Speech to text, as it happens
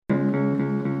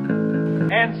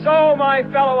And so, my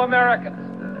fellow Americans,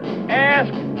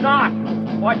 ask not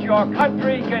what your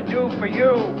country can do for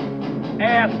you.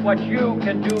 Ask what you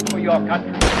can do for your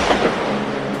country.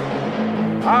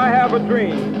 I have a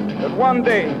dream that one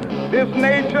day this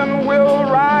nation will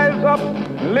rise up,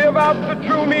 live out the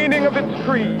true meaning of its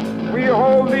creed. We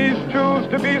hold these truths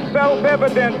to be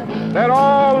self-evident, that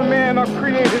all men are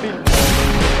created equal.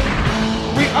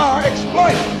 We are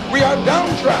exploited. We are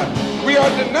downtrodden. We are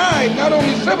denied not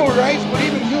only civil rights, but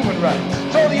even human rights.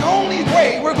 So the only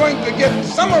way we're going to get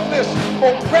some of this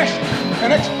oppression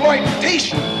and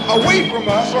exploitation away from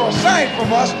us or aside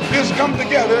from us is come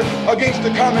together against the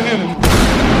common enemy.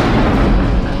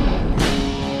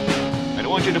 I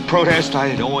don't want you to protest.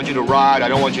 I don't want you to riot. I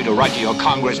don't want you to write to your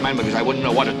congressman because I wouldn't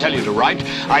know what to tell you to write.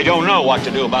 I don't know what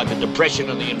to do about the depression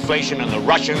and the inflation and the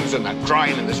Russians and the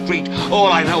crime in the street. All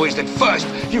I know is that first,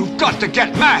 you've got to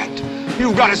get mad.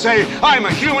 You've got to say, I'm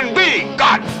a human being.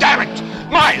 God damn it.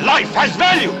 My life has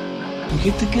value.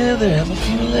 Get together, have a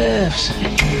few laughs.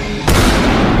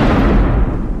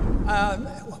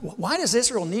 Why does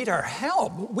Israel need our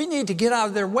help? We need to get out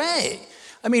of their way.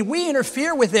 I mean, we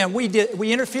interfere with them. We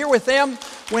interfere with them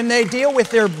when they deal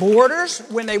with their borders,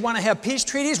 when they want to have peace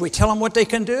treaties. We tell them what they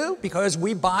can do because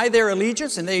we buy their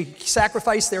allegiance and they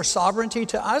sacrifice their sovereignty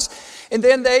to us. And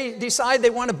then they decide they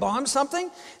want to bomb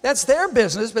something. That's their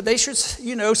business, but they should,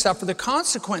 suffer the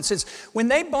consequences. When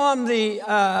they bombed the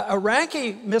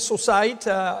Iraqi missile site,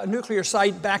 nuclear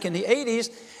site back in the 80s,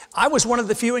 I was one of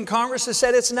the few in Congress that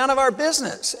said it's none of our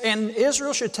business and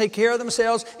Israel should take care of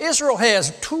themselves. Israel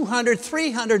has 200,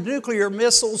 300 nuclear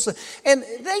missiles and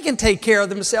they can take care of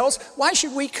themselves. Why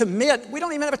should we commit? We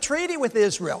don't even have a treaty with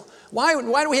Israel. Why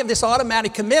do we have this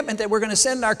automatic commitment that we're going to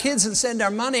send our kids and send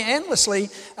our money endlessly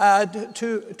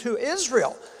to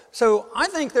Israel? So I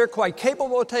think they're quite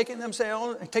capable of taking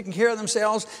care of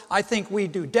themselves. I think we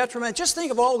do detriment. Just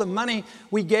think of all the money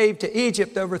we gave to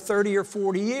Egypt over 30 or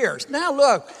 40 years. Now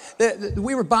look,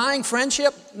 we were buying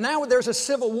friendship. Now there's a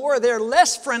civil war. They're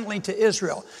less friendly to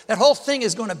Israel. That whole thing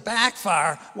is going to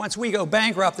backfire once we go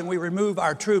bankrupt and we remove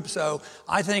our troops. So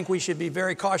I think we should be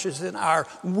very cautious in our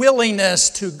willingness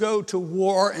to go to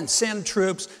war and send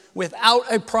troops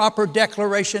without a proper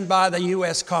declaration by the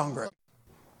U.S. Congress.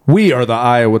 We are the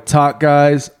Iowa Talk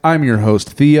Guys. I'm your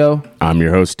host, Theo. I'm your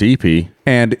host, DP.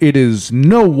 And it is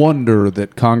no wonder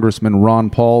that Congressman Ron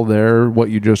Paul there,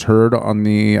 what you just heard on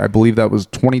the, I believe that was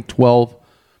 2012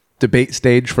 debate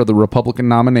stage for the Republican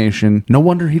nomination, no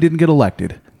wonder he didn't get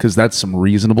elected, because that's some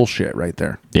reasonable shit right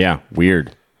there. Yeah,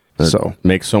 weird. That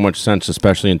makes so much sense,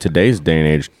 especially in today's day and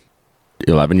age,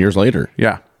 11 years later.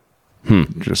 Yeah.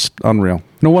 Just unreal.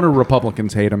 No wonder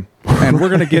Republicans hate him. And we're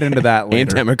going to get into that later. And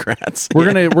Democrats.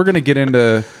 We're going to get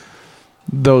into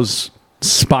those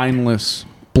spineless,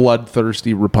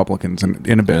 bloodthirsty Republicans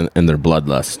in a bit. And their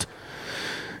bloodlust.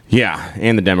 Yeah,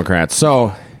 and the Democrats.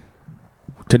 So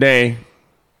today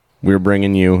we're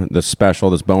bringing you this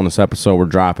bonus episode we're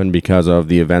dropping because of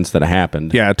the events that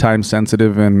happened. Yeah, time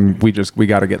sensitive, and we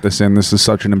got to get this in. This is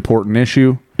such an important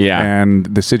issue. Yeah. And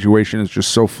the situation is just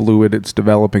so fluid. It's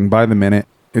developing by the minute.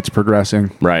 It's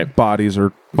progressing. Right. Bodies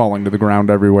are falling to the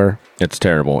ground everywhere. It's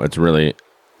terrible. It's really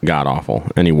god-awful.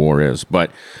 Any war is.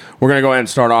 But we're going to go ahead and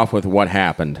start off with what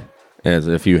happened, as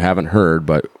if you haven't heard,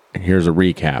 but here's a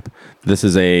recap. This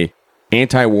is a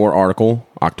anti-war article,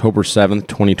 October 7th,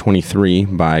 2023,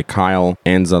 by Kyle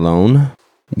Anzalone.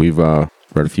 We've read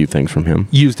a few things from him.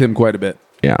 Used him quite a bit.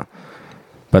 Yeah.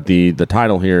 But the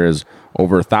title here is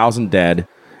Over 1,000 Dead.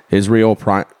 Israel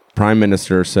Prime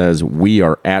Minister says we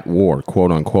are at war,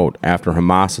 quote unquote, after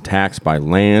Hamas attacks by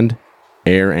land,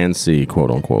 air, and sea,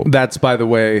 quote unquote. That's, by the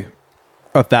way,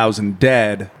 1,000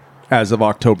 dead as of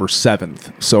October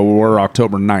 7th. So we're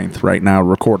October 9th right now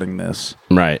recording this.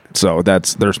 Right. So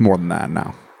there's more than that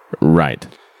now. Right.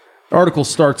 Article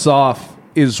starts off,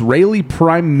 Israeli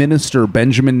Prime Minister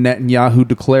Benjamin Netanyahu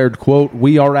declared, quote,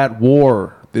 we are at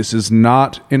war. This is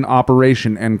not an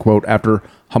operation, end quote, after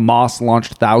Hamas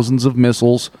launched thousands of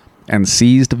missiles and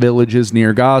seized villages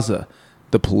near Gaza.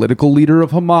 The political leader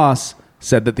of Hamas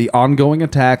said that the ongoing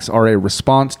attacks are a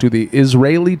response to the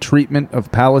Israeli treatment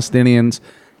of Palestinians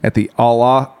at the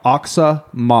Al-Aqsa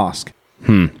Mosque.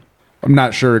 I'm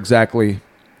not sure exactly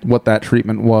what that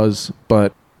treatment was,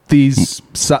 but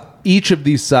each of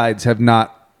these sides have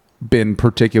not been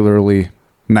particularly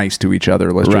nice to each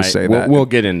other. Let's just say that. We'll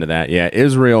get into that. Yeah,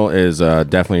 Israel is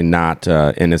definitely not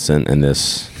innocent in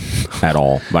this at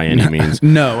all by any means.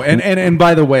 No, and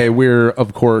by the way, we're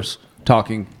of course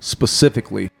talking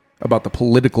specifically about the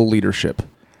political leadership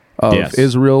of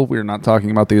Israel. We're not talking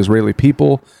about the Israeli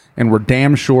people, and we're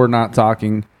damn sure not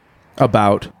talking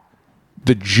about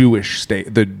the Jewish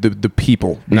state, the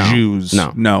people, No, Jews.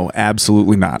 no. No,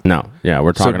 absolutely not. No, yeah,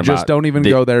 we're talking about just don't even the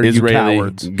go there, you Israeli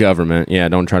cowards. government. Yeah,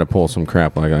 don't try to pull some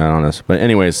crap like that on us. But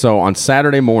anyways, so on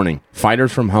Saturday morning,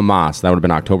 fighters from Hamas, that would have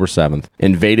been October 7th,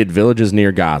 invaded villages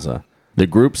near Gaza. The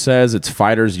group says its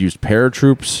fighters used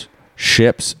paratroops,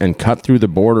 ships, and cut through the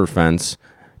border fence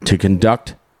to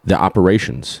conduct the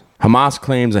operations. Hamas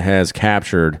claims it has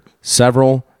captured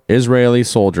several Israeli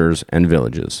soldiers and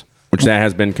villages, which that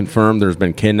has been confirmed. There's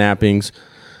been kidnappings.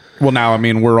 Well, now, I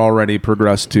mean, we're already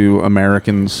progressed to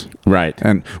Americans. Right.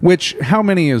 And which, how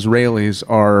many Israelis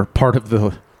are part of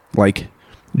the, like,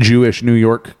 Jewish New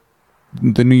York,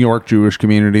 the New York Jewish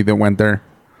community that went there?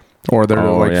 Or they're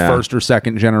first or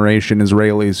second generation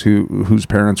Israelis whose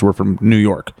parents were from New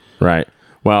York. Right.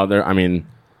 Well,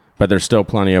 but there's still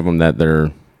plenty of them that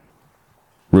their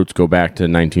roots go back to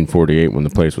 1948 when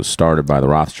the place was started by the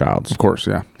Rothschilds. Of course,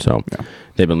 yeah. So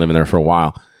they've been living there for a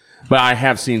while. But I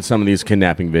have seen some of these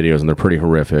kidnapping videos, and they're pretty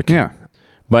horrific. Yeah.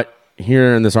 But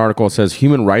here in this article, it says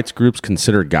human rights groups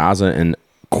consider Gaza an,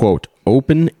 quote,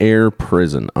 open-air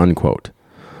prison, unquote.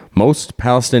 Most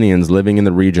Palestinians living in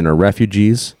the region are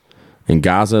refugees, and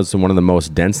Gaza is one of the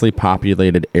most densely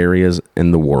populated areas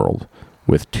in the world,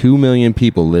 with 2 million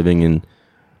people living in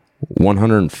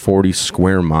 140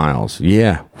 square miles.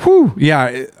 Yeah. Whew.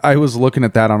 Yeah, I was looking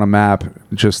at that on a map,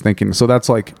 just thinking, so that's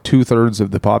like 2/3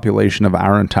 of the population of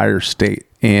our entire state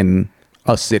in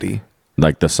a city.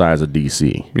 Like the size of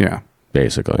D.C. Yeah.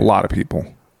 Basically. A lot of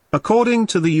people. According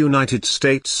to the United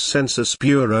States Census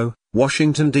Bureau,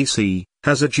 Washington, D.C.,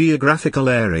 has a geographical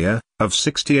area of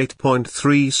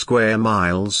 68.3 square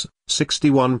miles,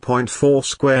 61.4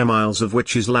 square miles of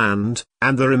which is land,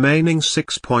 and the remaining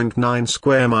 6.9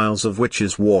 square miles of which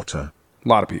is water. A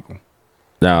lot of people.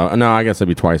 No, I guess it'd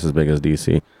be twice as big as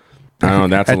D.C. I don't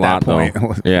know, that's a lot,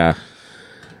 though. Yeah.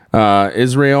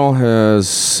 Israel has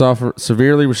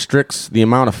severely restricts the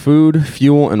amount of food,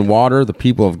 fuel, and water the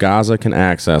people of Gaza can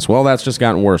access. Well, that's just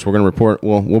gotten worse. We're going to report.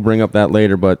 We'll bring up that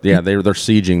later. But yeah, they're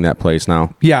sieging that place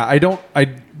now. Yeah,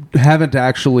 I haven't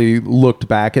actually looked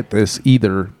back at this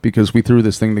either because we threw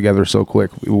this thing together so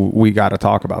quick. We got to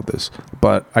talk about this.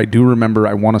 But I do remember.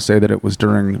 I want to say that it was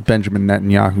during Benjamin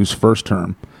Netanyahu's first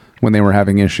term when they were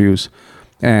having issues.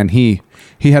 And he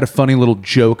had a funny little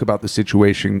joke about the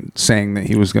situation, saying that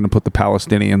he was going to put the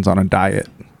Palestinians on a diet.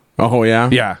 Oh, yeah?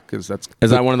 Yeah, because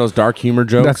is that one of those dark humor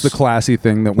jokes? That's the classy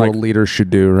thing that world leaders should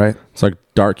do, right? It's like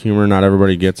dark humor, not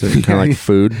everybody gets it. Kind of like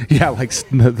food. Yeah, like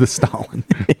the Stalin.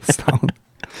 Stalin.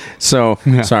 So,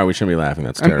 sorry, we shouldn't be laughing.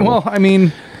 That's terrible. Well, I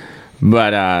mean...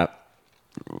 But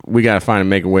we got to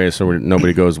make a way so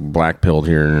nobody goes black-pilled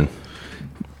here.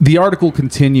 The article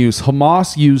continues.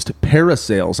 Hamas used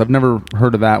parasails. I've never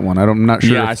heard of that one. I'm not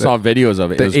sure. Yeah, I saw videos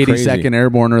of it. The it was 82nd crazy.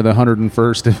 Airborne or the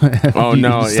 101st. Oh,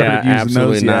 no. Yeah,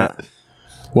 absolutely not.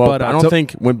 Well, but I don't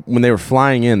think when they were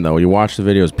flying in, though, you watch the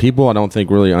videos, people I don't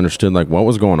think really understood like what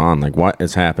was going on, like what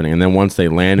is happening. And then once they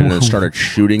landed and started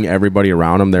shooting everybody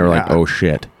around them, they were like, oh,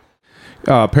 shit.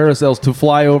 Parasails to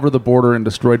fly over the border and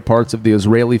destroyed parts of the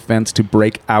Israeli fence to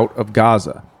break out of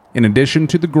Gaza. In addition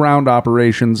to the ground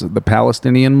operations, the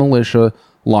Palestinian militia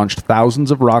launched thousands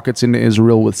of rockets into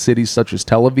Israel with cities such as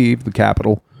Tel Aviv, the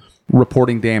capital,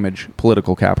 reporting damage.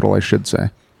 Political capital, I should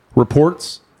say.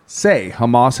 Reports say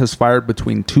Hamas has fired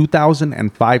between 2,000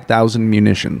 and 5,000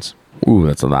 munitions. Ooh,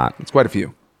 that's a lot. That's quite a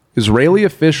few. Israeli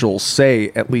officials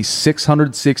say at least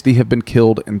 660 have been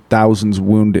killed and thousands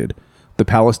wounded. The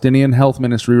Palestinian Health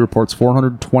Ministry reports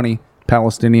 420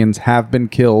 Palestinians have been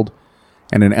killed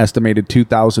and an estimated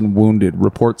 2,000 wounded.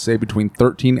 Reports say between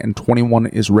 13 and 21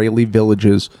 Israeli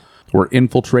villages were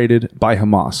infiltrated by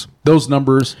Hamas. Those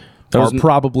numbers are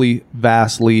probably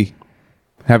vastly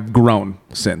have grown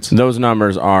since. Those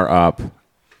numbers are up.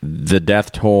 The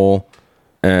death toll,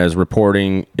 as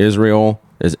reporting Israel,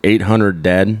 is 800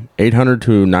 dead, 800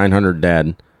 to 900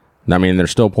 dead. I mean, they're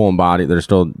still pulling bodies. They're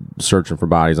still searching for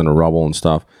bodies under rubble and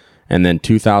stuff. And then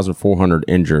 2,400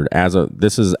 injured.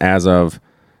 This is as of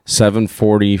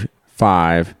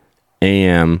 7:45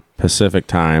 a.m. Pacific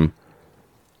time,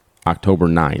 October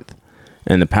 9th.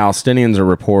 And the Palestinians are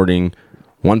reporting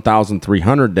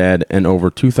 1,300 dead and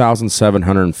over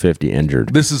 2,750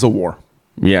 injured. This is a war.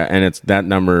 Yeah, and it's that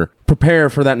number. Prepare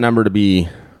for that number to be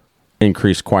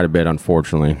increased quite a bit,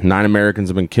 unfortunately. 9 Americans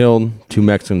have been killed. 2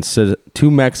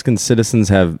 Mexican citizens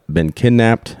have been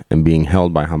kidnapped and being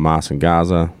held by Hamas in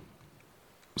Gaza.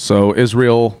 So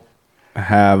Israel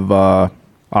have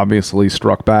obviously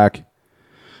struck back.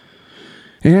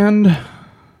 And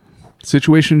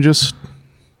situation just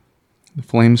The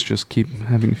flames just keep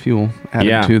having fuel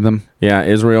added to them. Yeah,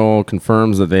 Israel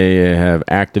confirms that they have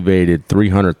activated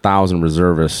 300,000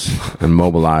 reservists and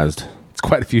mobilized. It's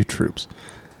quite a few troops.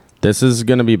 This is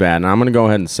going to be bad, and I'm going to go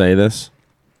ahead and say this.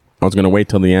 I was going to wait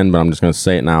till the end, but I'm just going to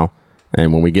say it now.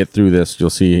 And when we get through this, you'll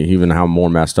see even how more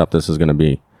messed up this is going to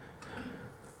be.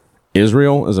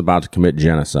 Israel is about to commit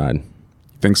genocide.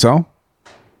 Think so?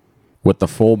 With the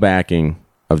full backing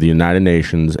of the United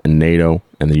Nations and NATO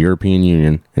and the European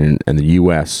Union and the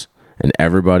U.S., and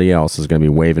everybody else is going to be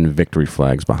waving victory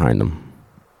flags behind them.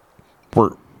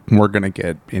 We're going to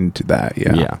get into that,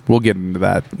 yeah. We'll get into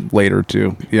that later,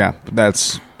 too. Yeah,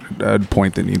 that's a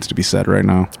point that needs to be said right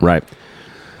now. Right.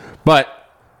 But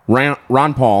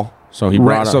Ron Paul, so he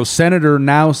brought up... So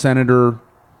Senator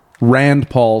Rand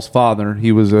Paul's father,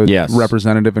 he was a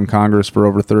representative in Congress for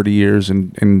over 30 years,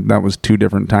 and that was 2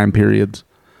 different time periods.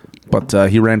 But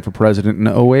he ran for president in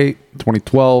 2008,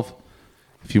 2012.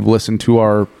 If you've listened to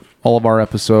all of our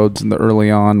episodes in the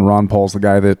early on, Ron Paul's the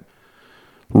guy that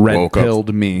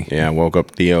red-pilled me. Yeah, woke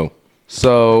up Theo.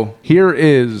 So here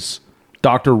is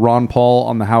Dr. Ron Paul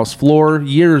on the House floor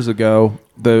years ago.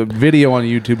 The video on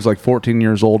YouTube is like 14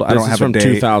 years old. I don't have a date. This is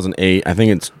from 2008. I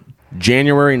think it's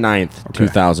January 9th,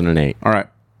 2008. All right.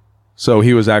 So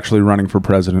he was actually running for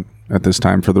president at this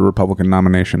time for the Republican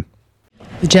nomination.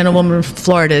 The gentlewoman from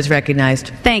Florida is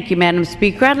recognized. Thank you, Madam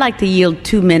Speaker. I'd like to yield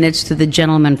 2 minutes to the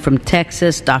gentleman from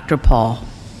Texas, Dr. Paul.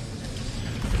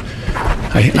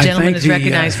 The gentleman is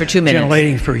recognized for 2 minutes.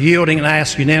 Gentlelady for yielding, and I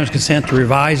ask unanimous consent to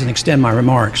revise and extend my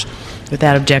remarks.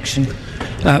 Without objection.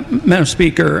 Madam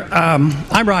Speaker,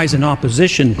 I rise in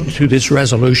opposition to this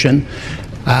resolution,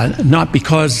 not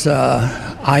because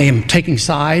I am taking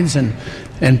sides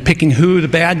and picking who the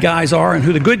bad guys are and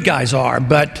who the good guys are,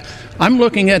 but I'm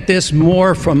looking at this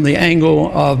more from the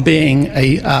angle of being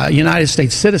a United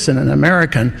States citizen, an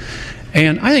American.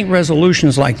 And I think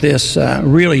resolutions like this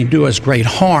really do us great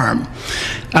harm.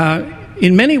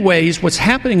 In many ways, what's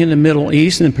happening in the Middle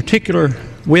East, and in particular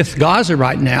with Gaza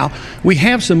right now, we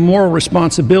have some moral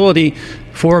responsibility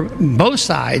for both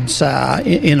sides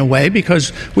in a way,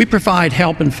 because we provide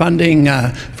help and funding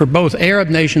for both Arab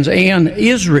nations and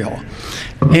Israel.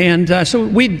 And so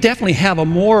we definitely have a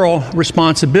moral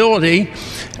responsibility,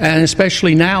 and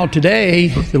especially now today,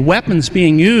 the weapons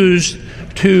being used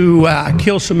to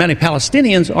kill so many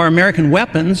Palestinians are American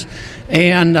weapons,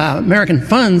 and American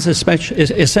funds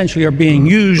essentially are being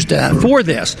used for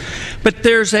this. But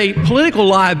there's a political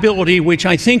liability which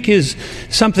I think is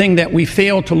something that we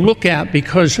fail to look at,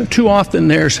 because too often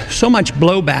there's so much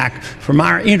blowback from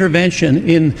our intervention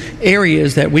in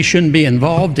areas that we shouldn't be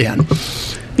involved in.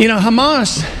 You know,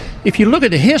 Hamas, if you look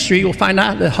at the history, you'll find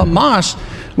out that Hamas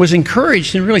was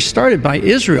encouraged and really started by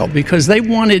Israel, because they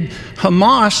wanted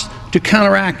Hamas to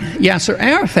counteract Yasser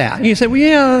Arafat. And you say, well,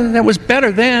 yeah, that was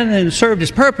better then and served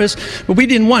its purpose, but we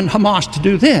didn't want Hamas to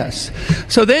do this.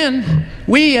 So then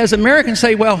we as Americans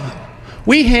say, well,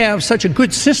 we have such a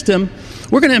good system,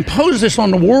 we're going to impose this on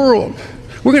the world.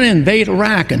 We're going to invade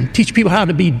Iraq and teach people how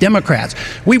to be Democrats.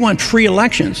 We want free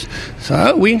elections.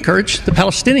 So we encourage the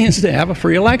Palestinians to have a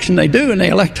free election. They do, and they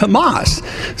elect Hamas.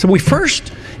 So we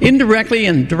first indirectly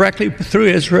and directly through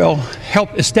Israel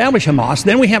help establish Hamas.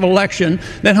 Then we have election.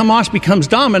 Then Hamas becomes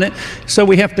dominant, so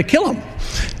we have to kill them.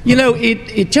 You know,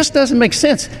 it just doesn't make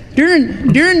sense.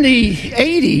 During the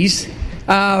 80s,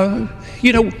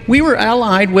 you know, we were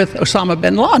allied with Osama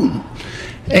bin Laden.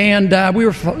 And we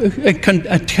were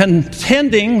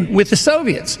contending with the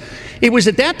Soviets. It was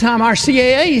at that time our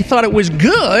CIA thought it was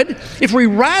good if we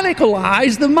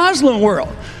radicalized the Muslim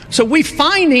world. So we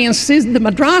financed the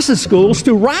madrasa schools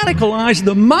to radicalize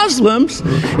the Muslims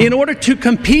in order to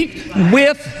compete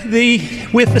with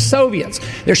the Soviets.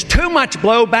 There's too much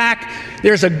blowback.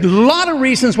 There's a lot of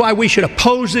reasons why we should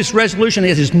oppose this resolution.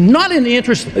 It is not in the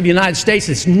interest of the United States.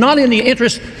 It's not in the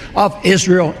interest of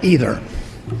Israel either.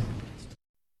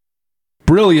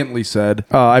 Brilliantly said.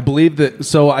 I believe that.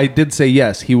 So I did say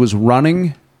yes. He was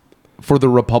running for the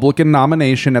Republican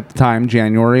nomination at the time,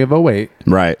 January of 2008.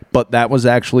 Right. But that was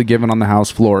actually given on the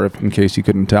House floor, in case you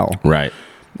couldn't tell. Right.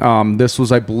 This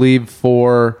was, I believe,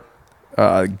 for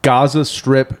Gaza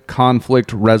Strip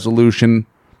conflict resolution,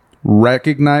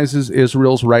 recognizes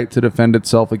Israel's right to defend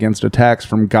itself against attacks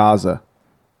from Gaza,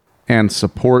 and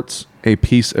supports a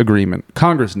peace agreement.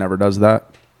 Congress never does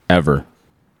that. Ever.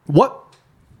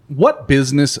 What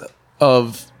business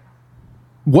of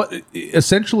what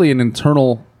essentially an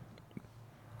internal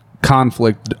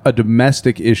conflict, a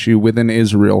domestic issue within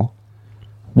Israel,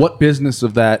 what business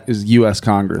of that is U.S.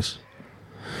 Congress?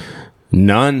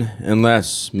 None,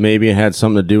 unless maybe it had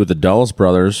something to do with the Dulles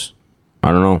brothers.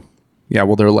 I don't know. Yeah,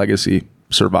 well, their legacy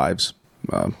survives.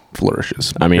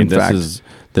 flourishes. I mean, In fact,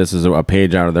 this is a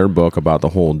page out of their book about the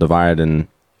whole divide and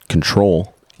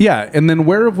control. Yeah, and then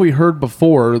where have we heard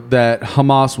before that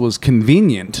Hamas was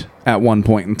convenient at one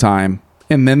point in time,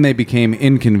 and then they became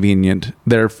inconvenient?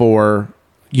 Therefore,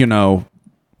 now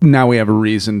we have a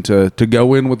reason to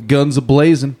go in with guns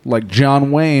a-blazing, like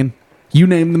John Wayne. You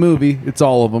name the movie, it's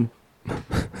all of them.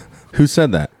 Who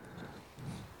said that?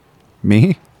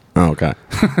 Me? Oh, okay.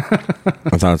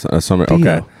 I thought it was somebody.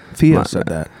 Okay. Theo said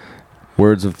that.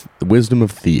 Words of the wisdom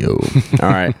of Theo. All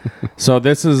right. So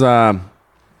this is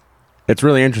it's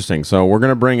really interesting. So we're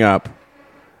going to bring up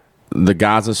the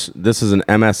Gaza. This is an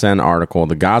MSN article,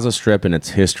 The Gaza Strip and Its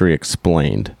History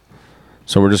Explained.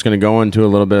 So we're just going to go into a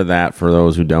little bit of that for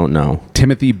those who don't know.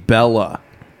 Timothy Bella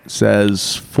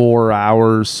says 4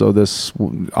 hours. So this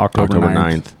October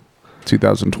 9th,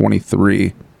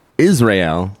 2023.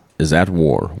 Israel is at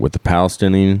war with the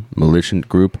Palestinian militant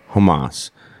group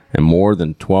Hamas, and more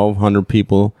than 1,200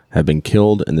 people have been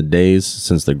killed in the days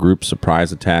since the group's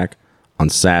surprise attack on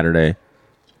Saturday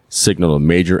signaled a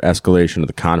major escalation of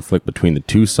the conflict between the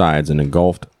two sides and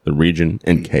engulfed the region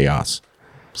in chaos.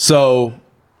 So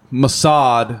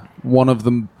Mossad, one of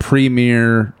the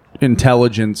premier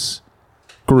intelligence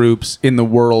groups in the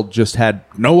world, just had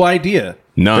no idea.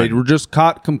 None. They were just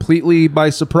caught completely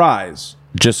by surprise.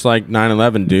 Just like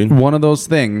 9/11, dude. One of those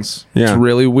things. Yeah. It's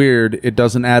really weird. It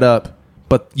doesn't add up.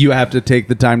 But you have to take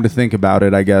the time to think about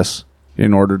it, I guess,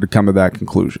 in order to come to that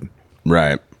conclusion.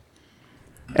 Right.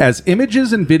 As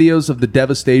images and videos of the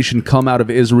devastation come out of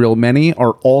Israel, many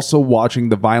are also watching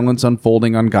the violence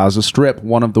unfolding on Gaza Strip,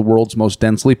 one of the world's most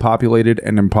densely populated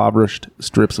and impoverished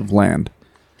strips of land.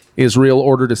 Israel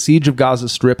ordered a siege of Gaza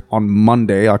Strip on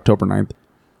Monday, October 9th,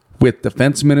 with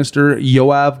Defense Minister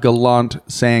Yoav Gallant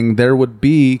saying there would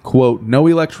be, quote, no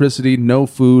electricity, no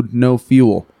food, no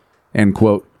fuel, end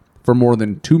quote, for more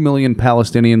than 2 million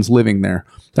Palestinians living there.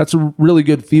 That's a really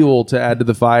good fuel to add to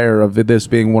the fire of this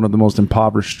being one of the most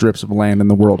impoverished strips of land in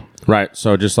the world. Right.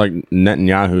 So just like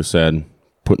Netanyahu said,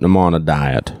 putting them on a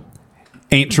diet.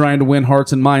 Ain't trying to win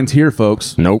hearts and minds here,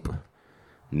 folks. Nope.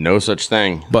 No such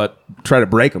thing. But try to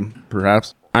break them,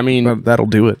 perhaps. I mean, but that'll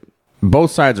do it.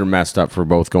 Both sides are messed up for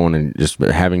both going and just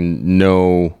having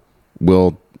no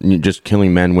will, just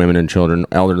killing men, women, and children,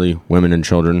 elderly women and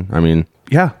children. I mean,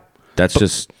 yeah, that's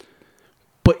just.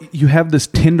 But you have this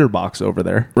tinderbox over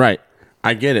there. Right.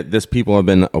 I get it. This people have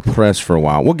been oppressed for a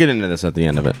while. We'll get into this at the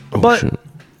end of it.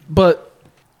 But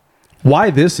why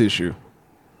this issue?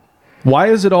 Why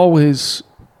is it always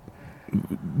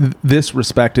this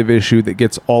respective issue that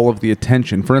gets all of the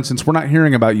attention? For instance, we're not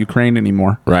hearing about Ukraine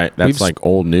anymore. Right. That's like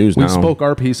old news now. We spoke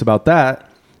our piece about that,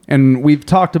 and we've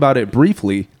talked about it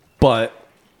briefly, but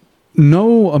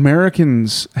no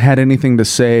Americans had anything to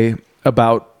say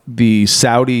about the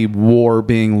Saudi war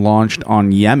being launched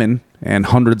on Yemen and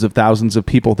hundreds of thousands of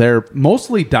people there,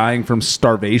 mostly dying from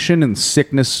starvation and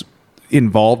sickness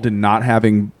involved in not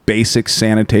having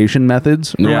sanitation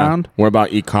methods around. What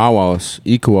about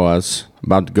ECOWAS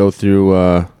about to go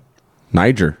through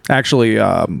Niger? Actually,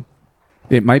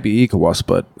 it might be ECOWAS,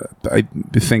 but I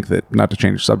think that, not to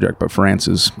change the subject, but France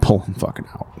is pulling fucking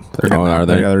out. Are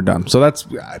they? Yeah, they're done. So that's,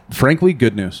 frankly,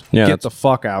 good news. Yeah, Get the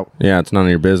fuck out. Yeah, it's none of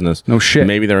your business. No shit.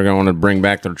 Maybe they're going to bring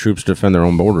back their troops to defend their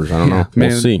own borders. I don't know.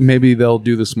 We'll see. Maybe they'll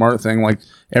do the smart thing like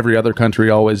every other country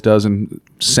always does and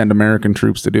send American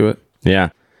troops to do it. Yeah.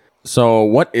 So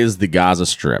what is the Gaza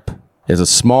Strip? It's a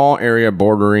small area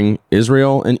bordering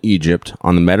Israel and Egypt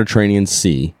on the Mediterranean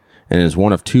Sea and is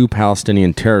one of two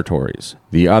Palestinian territories.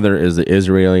 The other is the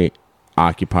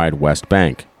Israeli-occupied West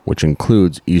Bank, which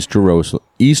includes East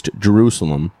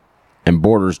Jerusalem and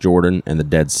borders Jordan and the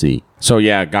Dead Sea. So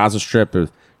yeah, Gaza Strip,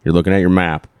 if you're looking at your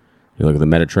map, you look at the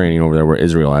Mediterranean over there where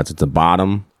Israel is. It's the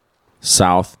bottom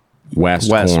southwest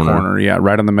corner. Yeah,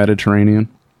 right on the Mediterranean.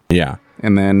 Yeah.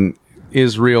 And then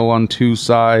Israel on two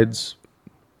sides,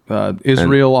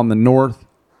 Israel on the north,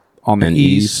 on the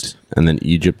east, and then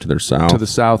Egypt to their south. To the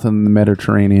south, and the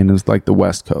Mediterranean is like the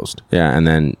west coast. Yeah, and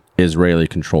then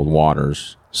Israeli-controlled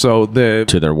waters to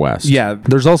their west. Yeah,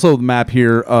 there's also a map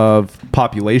here of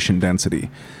population density.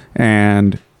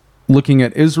 And looking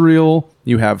at Israel,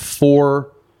 you have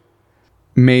 4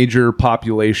 major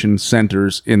population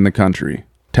centers in the country.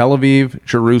 Tel Aviv,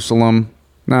 Jerusalem,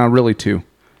 really 2.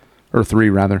 Or 3,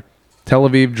 rather. Tel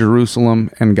Aviv, Jerusalem,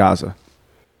 and Gaza.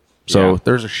 So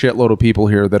there's a shitload of people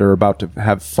here that are about to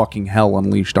have fucking hell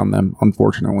unleashed on them,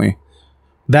 unfortunately.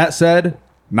 That said,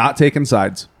 not taking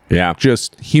sides. Yeah.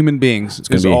 Just human beings.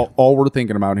 It's all we're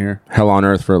thinking about here. Hell on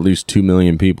earth for at least 2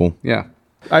 million people. Yeah.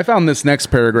 I found this next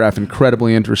paragraph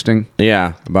incredibly interesting.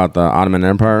 Yeah, about the Ottoman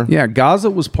Empire. Yeah, Gaza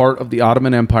was part of the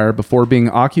Ottoman Empire before being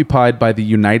occupied by the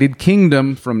United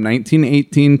Kingdom from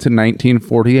 1918 to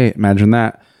 1948. Imagine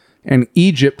that. And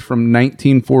Egypt from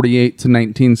 1948 to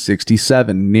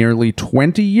 1967. Nearly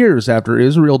 20 years after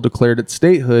Israel declared its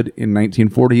statehood in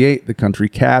 1948, the country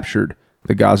captured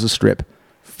the Gaza Strip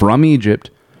from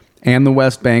Egypt and the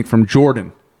West Bank from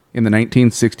Jordan in the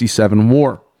 1967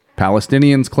 war.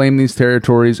 Palestinians claim these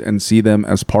territories and see them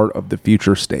as part of the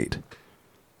future state.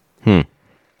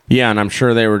 Yeah, and I'm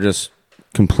sure they were just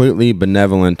completely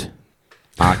benevolent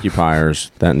occupiers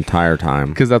that entire time.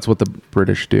 Because that's what the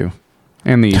British do.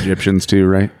 And the Egyptians too,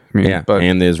 right? I mean, yeah,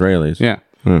 and the Israelis. Yeah.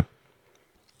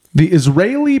 The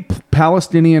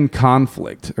Israeli-Palestinian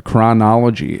conflict, a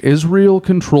chronology. Israel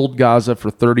controlled Gaza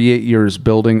for 38 years,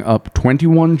 building up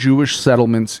 21 Jewish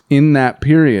settlements in that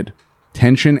period.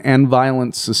 Tension and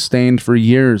violence sustained for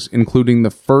years, including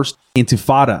the First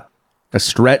Intifada, a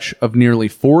stretch of nearly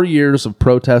 4 years of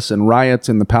protests and riots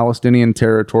in the Palestinian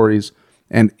territories,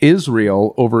 and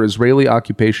Israel over Israeli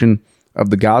occupation of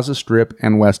the Gaza Strip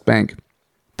and West Bank.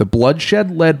 The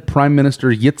bloodshed led Prime Minister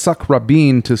Yitzhak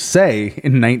Rabin to say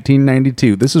in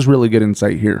 1992, this is really good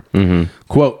insight here,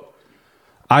 quote,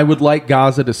 "I would like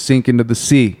Gaza to sink into the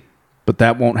sea, but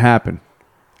that won't happen,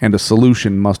 and a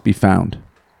solution must be found."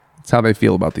 That's how they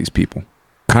feel about these people.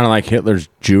 Kind of like Hitler's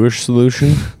Jewish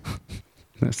solution.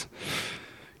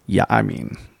 Yeah, I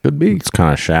mean, could be. It's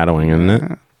kind of shadowing, isn't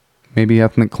it? Maybe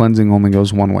ethnic cleansing only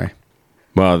goes one way.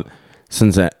 Well,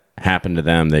 since that happened to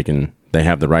them, they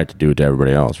have the right to do it to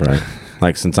everybody else, right?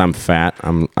 Like, since I'm fat,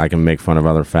 I can make fun of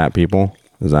other fat people.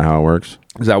 Is that how it works?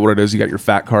 Is that what it is? You got your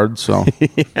fat card, so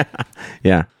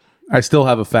yeah. I still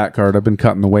have a fat card. I've been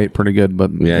cutting the weight pretty good,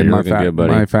 but yeah, you're looking good,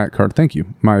 buddy. My fat card, thank you.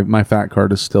 My fat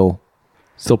card is still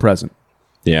present.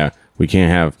 Yeah, we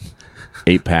can't have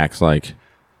 8-packs like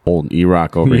old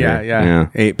E-Rock over here. Yeah.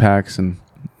 8-packs and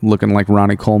looking like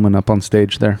Ronnie Coleman up on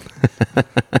stage there. Yeah,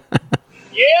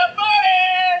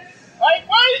 buddy!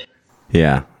 Wait!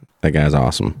 Yeah, that guy's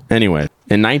awesome. Anyway,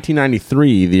 in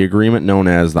 1993, the agreement known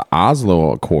as the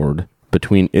Oslo Accord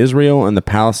between Israel and the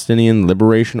Palestinian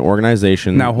Liberation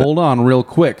Organization. Now, hold on real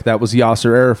quick. That was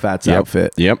Yasser Arafat's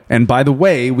outfit. Yep. And by the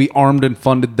way, we armed and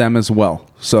funded them as well.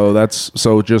 So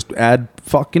just add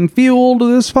fucking fuel to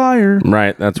this fire.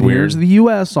 Right, that's weird. Here's the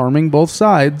U.S. arming both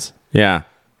sides. Yeah,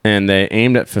 and they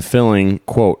aimed at fulfilling,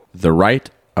 quote, the right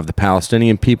of the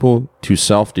Palestinian people to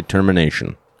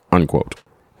self-determination, unquote.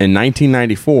 In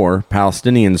 1994,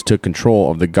 Palestinians took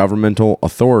control of the governmental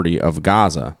authority of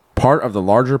Gaza. Part of the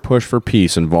larger push for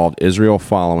peace involved Israel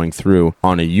following through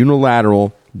on a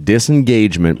unilateral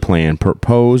disengagement plan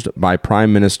proposed by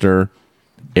Prime Minister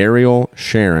Ariel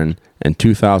Sharon in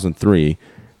 2003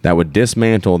 that would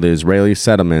dismantle the Israeli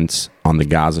settlements on the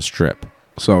Gaza Strip.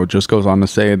 So it just goes on to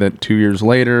say that 2 years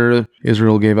later,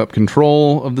 Israel gave up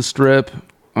control of the Strip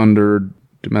under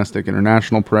domestic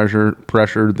international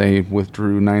pressure. They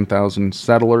withdrew 9,000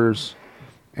 settlers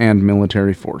and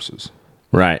military forces.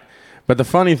 Right. But the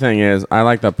funny thing is, I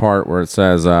like that part where it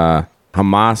says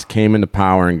Hamas came into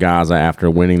power in Gaza after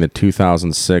winning the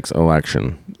 2006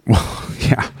 election. Well,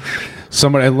 yeah.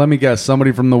 Let me guess,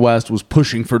 somebody from the West was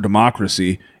pushing for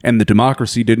democracy, and the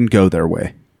democracy didn't go their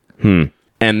way. And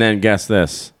then guess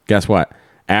this. Guess what?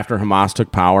 After Hamas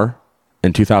took power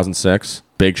in 2006,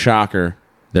 big shocker,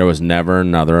 there was never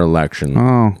another election.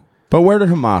 Oh. But where did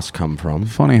Hamas come from?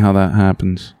 Funny how that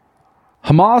happens.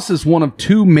 Hamas is one of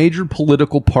two major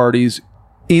political parties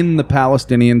in the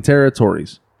Palestinian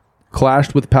territories.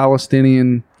 Clashed with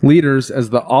Palestinian leaders as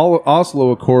the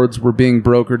Oslo Accords were being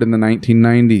brokered in the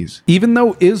 1990s. Even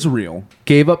though Israel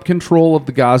gave up control of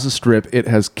the Gaza Strip, it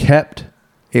has kept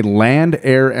a land,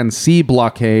 air, and sea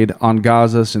blockade on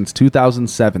Gaza since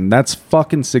 2007. That's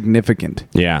fucking significant.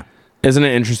 Yeah. Isn't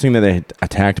it interesting that they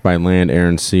attacked by land, air,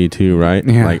 and sea too, right?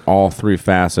 Yeah. Like all three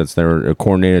facets. They were a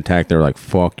coordinated attack. They were like,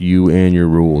 fuck you and your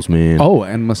rules, man. Oh,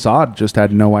 and Mossad just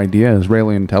had no idea.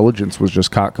 Israeli intelligence was just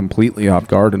caught completely off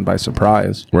guard and by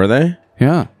surprise. Were they?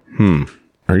 Yeah.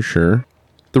 Are you sure?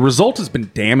 The result has been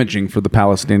damaging for the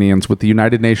Palestinians, with the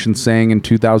United Nations saying in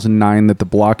 2009 that the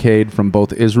blockade from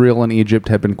both Israel and Egypt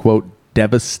had been, quote,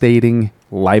 devastating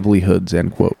livelihoods,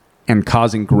 end quote, and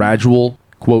causing gradual,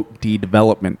 quote,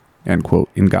 de-development, end quote,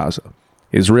 in Gaza.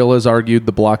 Israel has argued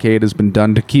the blockade has been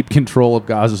done to keep control of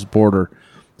Gaza's border,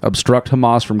 obstruct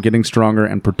Hamas from getting stronger,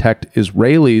 and protect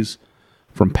Israelis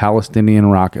from Palestinian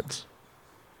rockets.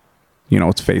 You know,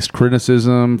 it's faced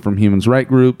criticism from human rights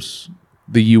groups,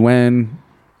 the UN.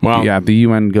 Well, yeah, the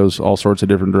UN goes all sorts of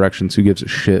different directions. Who gives a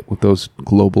shit what those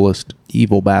globalist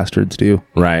evil bastards do?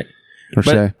 Right.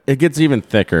 But it gets even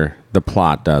thicker. The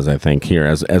plot does, I think, here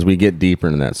as we get deeper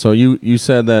into that. So you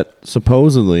said that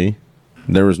supposedly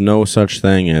there was no such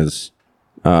thing as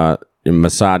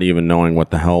Mossad even knowing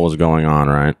what the hell was going on,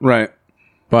 right? Right.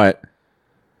 But,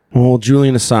 well,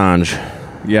 Julian Assange.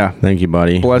 Yeah. Thank you,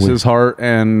 buddy. Bless his heart.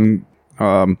 And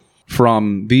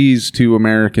from these two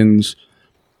Americans,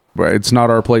 it's not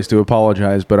our place to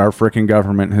apologize, but our freaking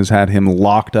government has had him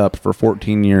locked up for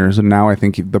 14 years. And now I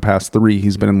think the past 3,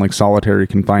 he's been in like solitary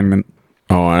confinement.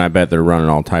 Oh, and I bet they're running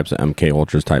all types of MK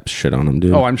Ultras type shit on him,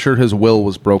 dude. Oh, I'm sure his will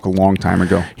was broke a long time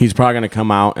ago. He's probably going to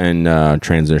come out and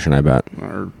transition, I bet.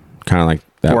 Or kind of like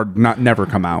that. Or never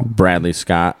come out. Bradley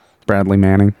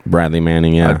Manning,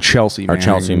 yeah. Chelsea Manning.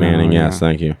 Chelsea Manning, yes,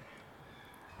 thank you.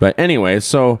 But anyway,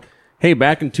 so, hey,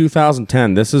 back in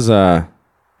 2010, this is an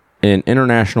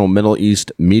International Middle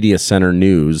East Media Center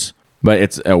news, but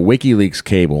it's a WikiLeaks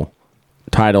cable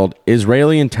titled,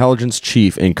 Israeli Intelligence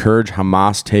Chief Encourage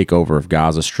Hamas Takeover of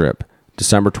Gaza Strip,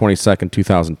 December 22nd,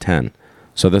 2010.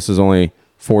 So this is only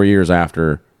 4 years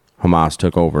after Hamas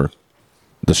took over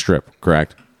the Strip,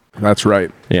 correct? That's right.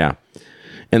 Yeah.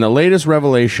 In the latest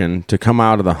revelation to come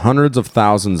out of the hundreds of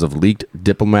thousands of leaked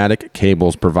diplomatic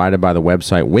cables provided by the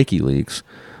website WikiLeaks,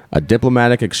 a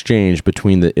diplomatic exchange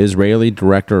between the Israeli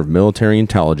Director of Military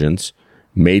Intelligence,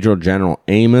 Major General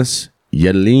Amos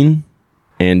Yedlin,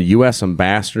 and U.S.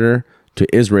 Ambassador to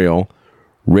Israel,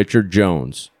 Richard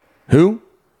Jones. Who?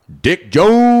 Dick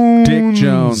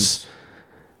Jones.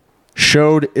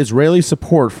 Showed Israeli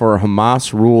support for a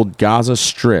Hamas-ruled Gaza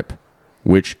Strip,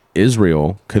 which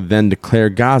Israel could then declare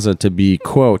Gaza to be,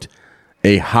 quote,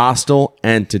 a hostile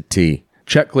entity.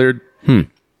 Check cleared. The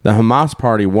Hamas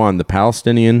party won the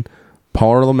Palestinian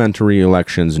parliamentary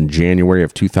elections in January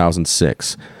of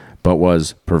 2006, but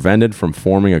was prevented from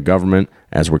forming a government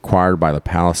as required by the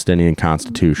Palestinian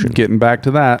Constitution. Getting back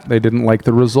to that, they didn't like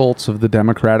the results of the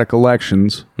democratic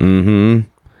elections. In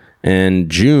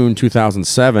June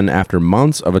 2007, after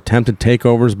months of attempted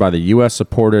takeovers by the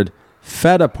U.S.-supported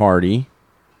Feta Party,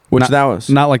 which that was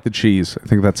not like the cheese. I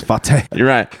think that's Fateh. You're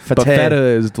right. But feta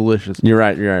is delicious. You're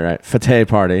right. Fateh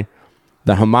Party.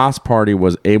 The Hamas party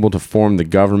was able to form the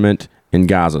government in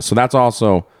Gaza. So that's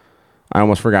also, I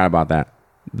almost forgot about that.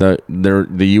 The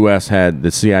U.S. had, the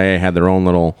CIA had their own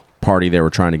little party they were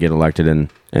trying to get elected in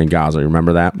Gaza. You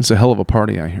remember that? It's a hell of a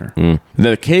party, I hear.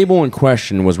 The cable in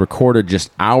question was recorded just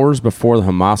hours before the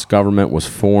Hamas government was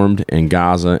formed in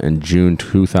Gaza in June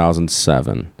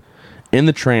 2007. In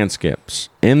them transcripts,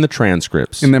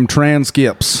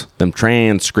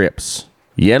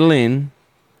 Yedlin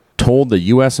told the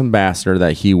U.S. ambassador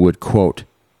that he would, quote,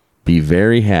 be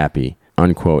very happy,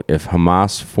 unquote, if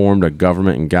Hamas formed a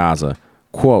government in Gaza,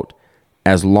 quote,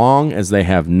 as long as they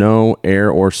have no air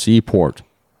or seaport,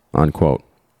 unquote.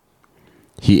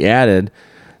 He added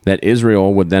that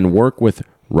Israel would then work with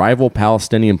rival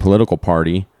Palestinian political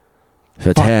party,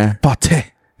 Fateh,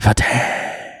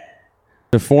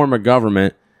 to form a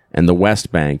government in the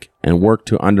West Bank and work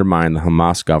to undermine the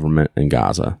Hamas government in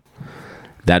Gaza.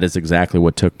 That is exactly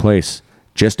what took place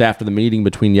just after the meeting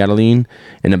between Yedlin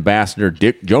and Ambassador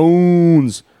Dick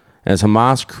Jones, as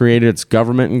Hamas created its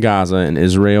government in Gaza and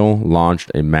Israel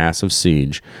launched a massive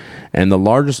siege and the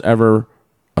largest ever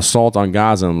assault on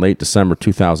Gaza in late December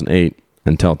 2008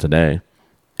 until today.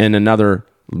 In another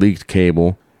leaked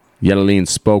cable, Yedlin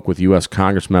spoke with U.S.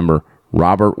 Congressmember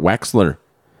Robert Wexler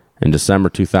in December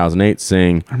 2008,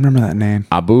 saying, I remember that name.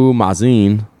 Abu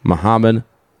Mazen, Muhammad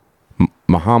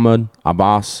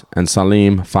Abbas, and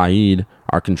Salim Fayyad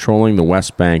are controlling the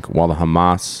West Bank while the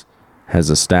Hamas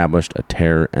has established a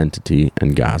terror entity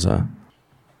in Gaza.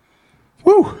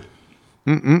 Woo!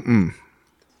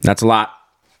 That's a lot.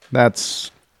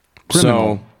 That's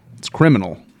criminal. So, it's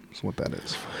criminal. That's what that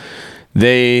is.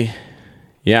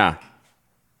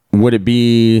 Would it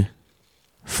be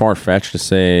far-fetched to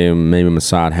say maybe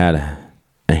Mossad had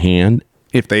a hand?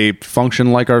 If they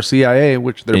function like our CIA,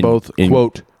 which they're both,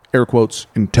 quote, air quotes,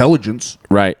 intelligence.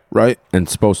 Right. Right. And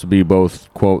supposed to be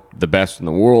both, quote, the best in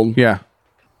the world. Yeah.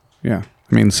 Yeah.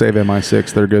 I mean, save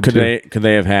MI6, they're good too. Could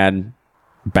they have had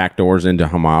backdoors into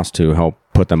Hamas to help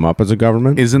put them up as a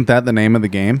government? Isn't that the name of the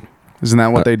game? Isn't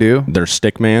that what they do? They're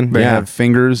stickman. They have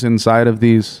fingers inside of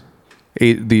these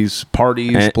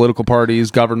parties, political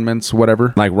parties, governments,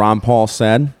 whatever. Like Ron Paul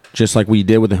said, just like we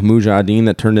did with the Mujahideen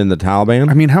that turned into the Taliban.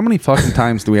 I mean, how many fucking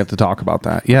times do we have to talk about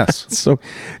that? Yes. So,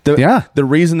 the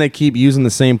reason they keep using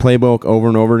the same playbook over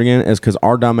and over again is because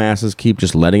our dumbasses keep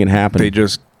just letting it happen.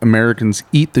 Americans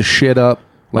eat the shit up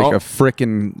like a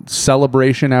frickin'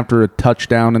 celebration after a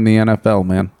touchdown in the NFL,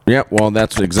 man. Yeah, well,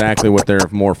 that's exactly what they're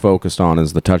more focused on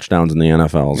is the touchdowns in the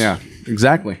NFLs. Yeah,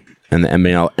 exactly. and the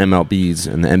MLBs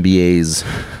and the NBAs.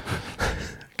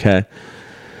 Okay.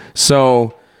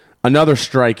 So another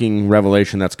striking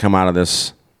revelation that's come out of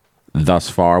this thus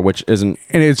far, which isn't...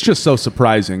 And it's just so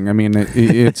surprising. I mean,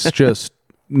 it's just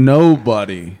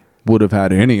nobody would have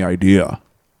had any idea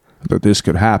that this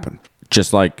could happen.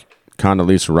 Just like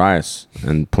Condoleezza Rice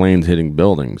and planes hitting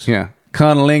buildings. Yeah.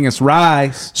 Condoleezza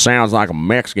Rice. Sounds like a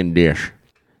Mexican dish.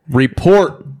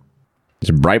 Report. It's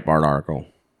a Breitbart article.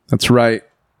 That's right.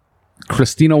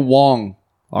 Christina Wong,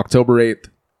 October 8th.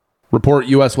 Report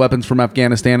U.S. weapons from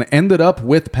Afghanistan ended up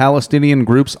with Palestinian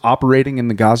groups operating in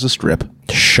the Gaza Strip.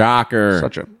 Shocker.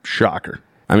 Such a shocker.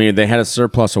 I mean, if they had a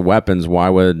surplus of weapons, why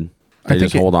would they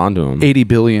just hold on to them? 80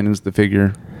 billion is the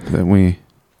figure that we...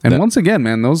 And once again,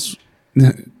 man, those...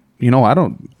 You know,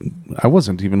 I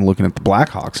wasn't even looking at the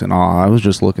Blackhawks in awe. I was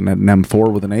just looking at an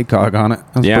M4 with an ACOG on it.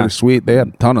 That's pretty sweet. They had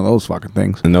a ton of those fucking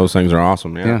things. And those things are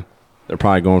awesome, yeah. They're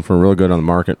probably going for real good on the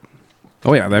market.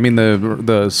 Oh, yeah. I mean,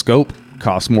 the scope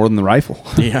costs more than the rifle.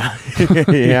 Yeah.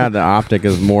 Yeah, the optic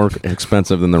is more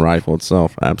expensive than the rifle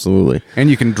itself. Absolutely.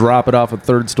 And you can drop it off a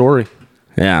third story.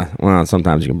 Yeah. Well,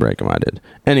 sometimes you can break them. I did.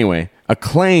 Anyway, a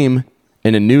claim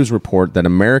in a news report that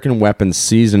American weapons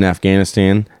seized in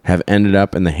Afghanistan have ended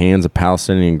up in the hands of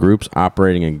Palestinian groups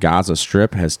operating in Gaza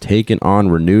Strip has taken on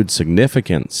renewed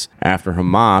significance after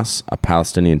Hamas, a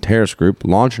Palestinian terrorist group,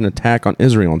 launched an attack on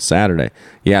Israel on Saturday.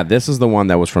 Yeah, this is the one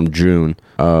that was from June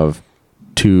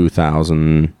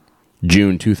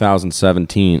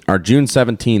 2017, or June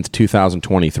 17th,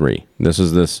 2023. This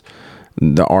is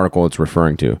the article it's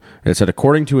referring to. It said,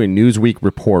 according to a Newsweek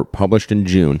report published in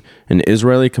June, an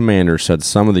Israeli commander said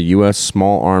some of the U.S.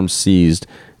 small arms seized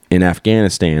in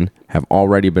Afghanistan have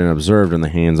already been observed in the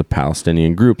hands of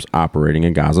Palestinian groups operating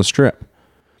in Gaza Strip.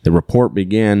 The report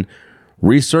began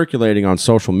recirculating on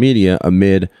social media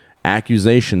amid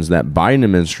accusations that Biden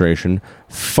administration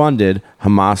funded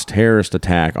Hamas terrorist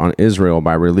attack on Israel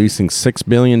by releasing $6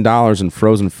 billion in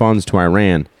frozen funds to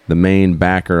Iran, the main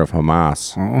backer of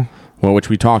Hamas. Oh. Well, which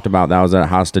we talked about. That was that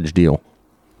hostage deal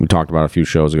we talked about a few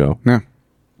shows ago. Yeah.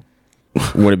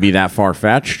 Would it be that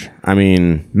far-fetched? I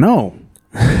mean... No.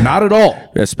 Not at all.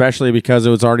 Especially because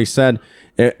it was already said...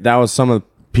 that was some of the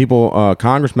people,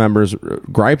 Congress members,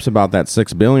 gripes about that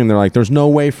 $6 billion. They're like, there's no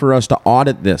way for us to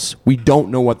audit this. We don't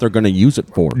know what they're going to use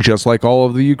it for. Just like all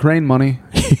of the Ukraine money,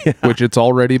 which it's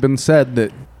already been said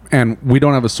that... And we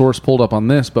don't have a source pulled up on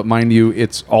this, but mind you,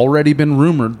 it's already been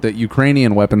rumored that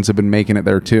Ukrainian weapons have been making it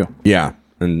there too. Yeah,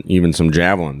 and even some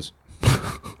javelins.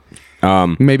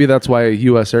 Maybe that's why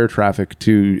U.S. air traffic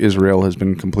to Israel has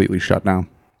been completely shut down.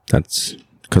 That's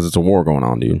because it's a war going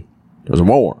on, dude. There's a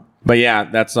war. But yeah,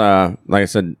 that's like I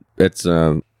said, it's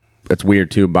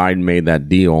weird too. Biden made that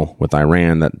deal with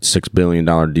Iran, that $6 billion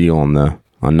deal on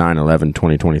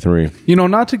 9/11/2023. You know,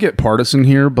 not to get partisan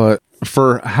here, but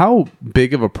for how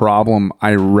big of a problem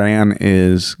Iran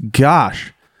is,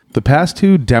 gosh, the past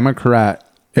two Democrat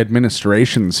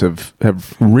administrations have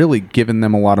really given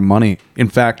them a lot of money. In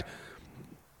fact,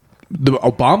 the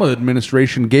Obama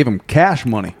administration gave them cash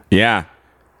money. Yeah.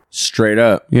 Straight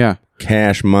up. Yeah.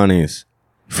 Cash monies.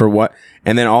 For what?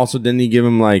 And then also, didn't he give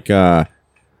him like, he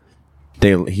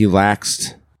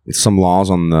laxed some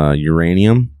laws on the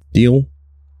uranium deal?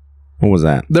 What was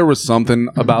that? There was something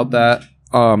about that.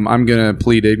 I'm going to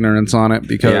plead ignorance on it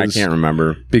because... Yeah, I can't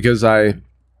remember. Because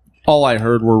all I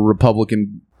heard were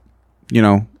Republican,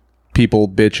 people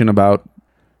bitching about,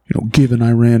 giving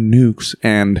Iran nukes,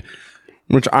 and...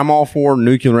 Which I'm all for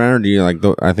nuclear energy. Like,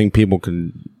 I think people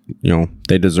could,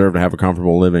 they deserve to have a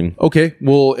comfortable living. Okay,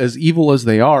 well, as evil as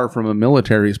they are from a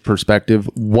military's perspective,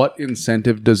 what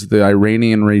incentive does the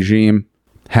Iranian regime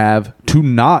have to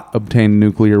not obtain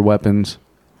nuclear weapons?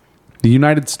 The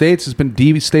United States has been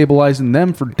destabilizing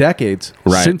them for decades,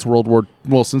 right? Since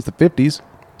since the 50s.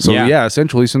 So yeah,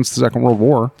 essentially since the Second World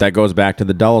War. That goes back to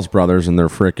the Dulles brothers and their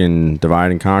freaking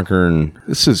divide and conquer, and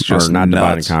this is just not nuts.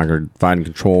 Divide and conquer, divide and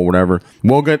control, whatever.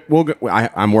 We'll get.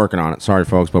 I'm working on it. Sorry,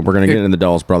 folks, but we're gonna get into the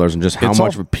Dulles brothers and just how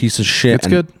much of a piece of shit. It's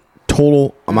good.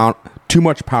 Total amount, too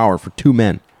much power for two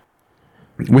men.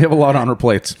 We have a lot on our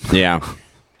plates. Yeah,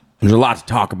 there's a lot to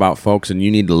talk about, folks, and you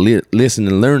need to listen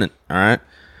and learn it. All right.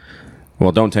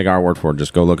 Well, don't take our word for it.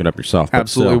 Just go look it up yourself.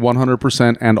 Absolutely,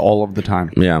 100% and all of the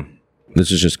time. Yeah.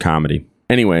 This is just comedy.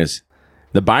 Anyways,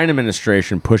 the Biden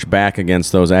administration pushed back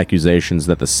against those accusations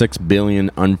that the $6 billion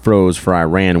unfroze for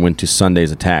Iran went to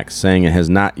Sunday's attack, saying it has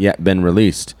not yet been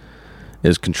released. It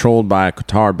is controlled by a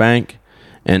Qatar bank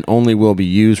and only will be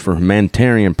used for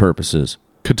humanitarian purposes.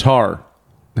 Qatar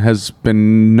has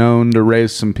been known to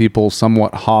raise some people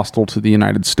somewhat hostile to the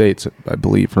United States, I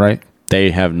believe, right?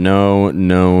 They have no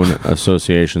known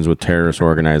associations with terrorist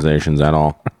organizations at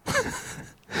all.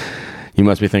 You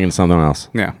must be thinking of something else.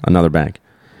 Yeah. Another bank.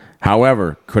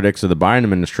 However, critics of the Biden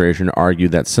administration argue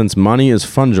that since money is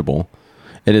fungible,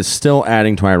 it is still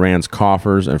adding to Iran's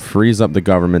coffers and frees up the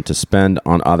government to spend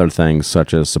on other things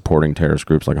such as supporting terrorist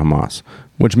groups like Hamas,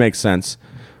 which makes sense.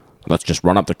 Let's just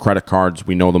run up the credit cards.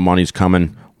 We know the money's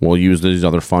coming. We'll use these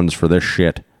other funds for this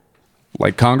shit.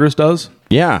 Like Congress does?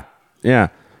 Yeah.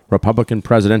 Republican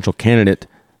presidential candidate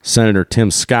Senator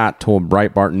Tim Scott told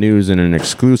Breitbart News in an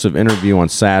exclusive interview on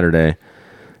Saturday,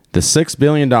 the $6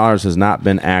 billion has not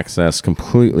been accessed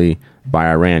completely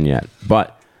by Iran yet.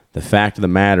 But the fact of the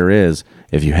matter is,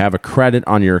 if you have a credit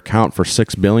on your account for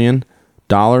 $6 billion,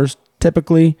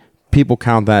 typically people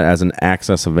count that as an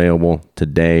access available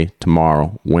today,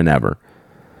 tomorrow, whenever.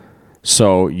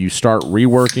 So you start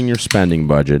reworking your spending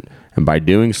budget, and by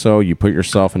doing so, you put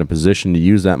yourself in a position to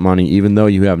use that money even though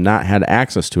you have not had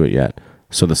access to it yet.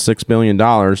 So the $6 billion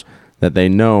that they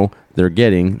know they're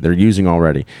using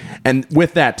already. And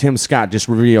with that, Tim Scott just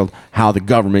revealed how the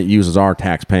government uses our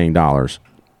tax-paying dollars.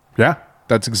 Yeah,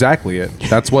 that's exactly it.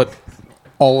 That's what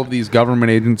all of these government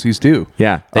agencies do.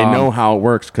 Yeah, they know how it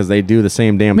works because they do the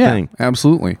same damn thing.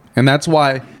 Absolutely. And that's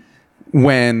why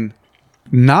when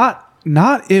not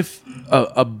if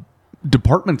a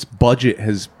department's budget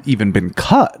has even been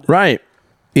cut. Right.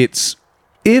 It's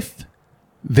if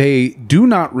they do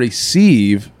not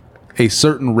receive a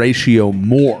certain ratio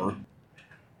more.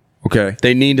 Okay.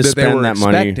 They need to spend that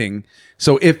money.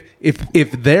 So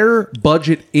if their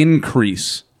budget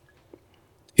increase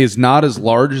is not as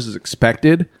large as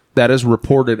expected, that is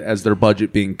reported as their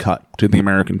budget being cut to the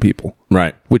American people.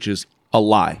 Right. Which is a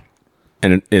lie.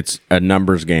 And it's a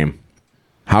numbers game.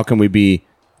 How can we be,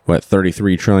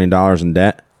 $33 trillion in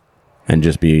debt and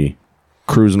just be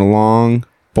cruising along,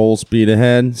 full speed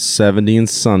ahead, 70 and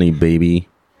sunny, baby?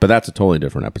 But that's a totally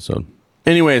different episode.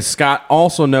 Anyways, Scott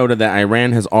also noted that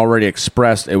Iran has already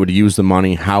expressed it would use the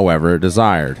money however it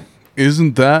desired.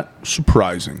 Isn't that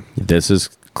surprising? This is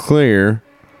clear.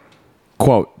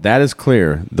 Quote, that is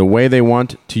clear. The way they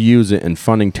want to use it in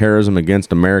funding terrorism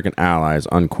against American allies,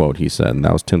 unquote, he said. And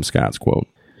that was Tim Scott's quote.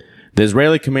 The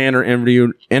Israeli commander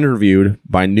interviewed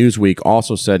by Newsweek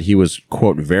also said he was,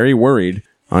 quote, very worried,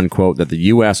 unquote, that the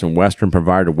U.S. and Western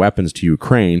provided weapons to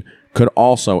Ukraine could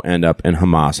also end up in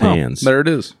Hamas hands. There it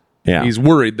is. Yeah. He's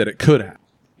worried that it could have.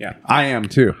 Yeah. I am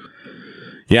too.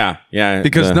 Yeah.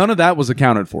 Because none of that was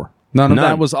accounted for. None of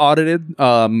that was audited.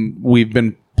 We've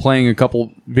been playing a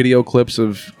couple video clips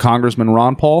of Congressman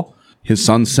Ron Paul. His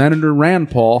son, Senator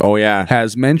Rand Paul,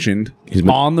 has mentioned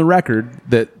on the record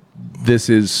that this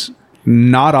is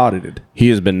not audited. He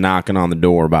has been knocking on the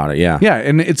door about it, yeah. Yeah,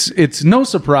 and it's no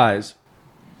surprise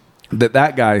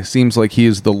that guy seems like he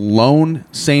is the lone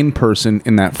sane person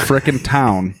in that frickin'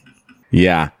 town.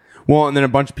 Yeah. Well, and then a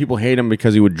bunch of people hate him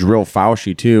because he would drill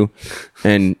Fauci, too.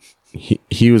 And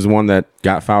he was the one that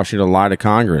got Fauci to lie to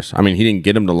Congress. I mean, he didn't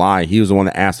get him to lie. He was the one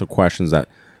that asked the questions that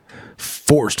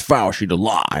forced Fauci to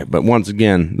lie. But once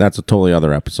again, that's a totally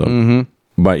other episode.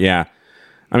 Mm-hmm. But yeah,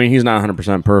 I mean, he's not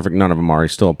 100% perfect. None of them are.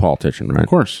 He's still a politician, right? Of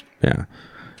course. Yeah.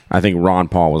 I think Ron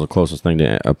Paul was the closest thing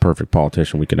to a perfect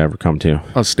politician we could ever come to.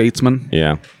 A statesman?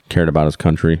 Yeah. Cared about his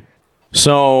country.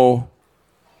 So,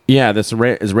 yeah, this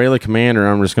Israeli commander,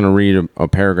 I'm just going to read a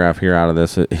paragraph here out of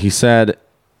this. He said,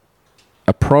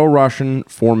 pro-Russian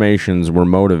formations were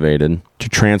motivated to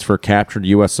transfer captured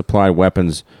U.S. supplied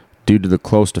weapons due to the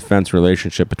close defense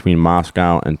relationship between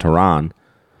Moscow and Tehran,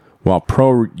 while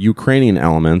pro-Ukrainian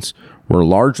elements were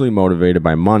largely motivated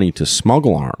by money to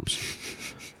smuggle arms.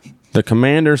 The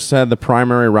commander said the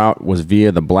primary route was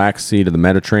via the Black Sea to the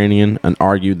Mediterranean and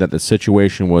argued that the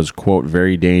situation was, quote,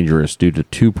 very dangerous due to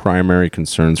two primary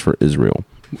concerns for Israel.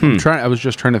 I was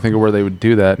just trying to think of where they would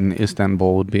do that, and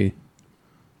Istanbul would be.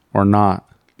 Or not,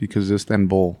 because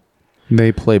Istanbul,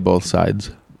 they play both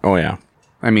sides. Oh, yeah.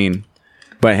 I mean...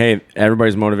 But hey,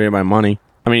 everybody's motivated by money.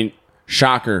 I mean,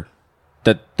 shocker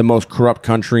that the most corrupt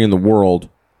country in the world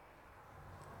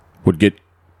would get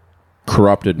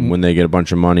corrupted when they get a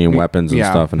bunch of money and weapons and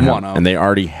stuff. And they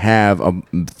already have a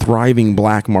thriving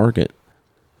black market.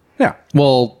 Yeah.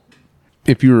 Well,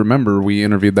 if you remember, we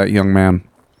interviewed that young man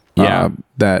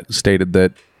that stated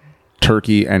that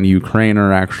Turkey and Ukraine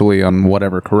are actually on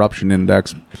whatever corruption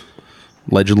index,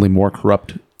 allegedly more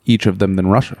corrupt, each of them, than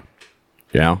Russia.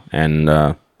 Yeah, and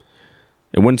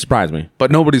it wouldn't surprise me.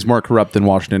 But nobody's more corrupt than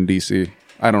Washington, D.C.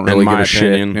 I don't really give a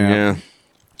opinion, shit. Yeah.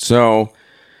 So,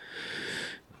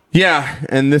 yeah,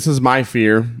 and this is my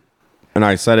fear, and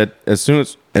I said it as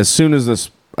soon as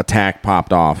this attack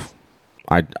popped off.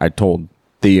 I told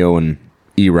Theo and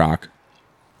E-Rock,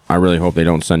 I really hope they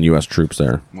don't send U.S. troops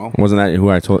there. Well, wasn't that who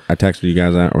I texted you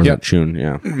guys that, or was that Chun?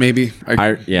 Yeah, maybe.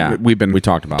 We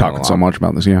talked about talking so much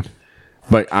about this. Yeah,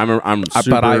 but I'm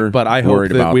super but I hope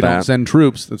worried that about we that. don't send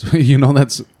troops. That's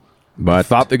that's but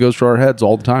thought that goes through our heads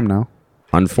all the time now.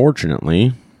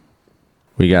 Unfortunately,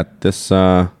 we got this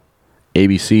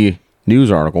ABC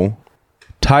News article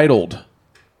titled,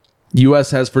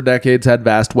 U.S. has for decades had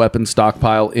vast weapons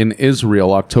stockpile in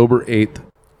Israel, October 8th,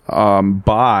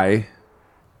 by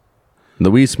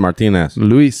Luis Martinez.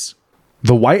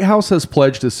 The White House has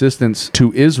pledged assistance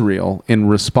to Israel in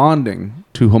responding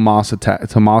to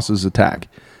Hamas's attack,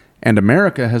 and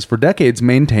America has for decades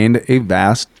maintained a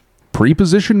vast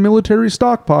pre-positioned military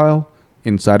stockpile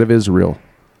inside of Israel.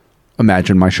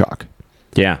 Imagine my shock.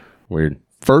 Yeah, weird.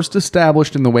 First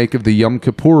established in the wake of the Yom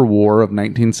Kippur War of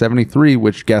 1973,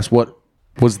 which, guess what,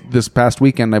 was this past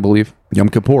weekend, I believe. Yom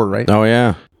Kippur, right? Oh,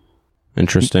 yeah.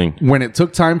 Interesting. When it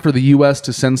took time for the U.S.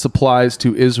 to send supplies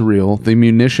to Israel, the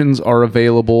munitions are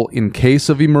available in case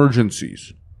of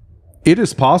emergencies. It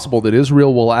is possible that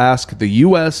Israel will ask the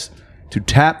U.S. to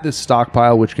tap this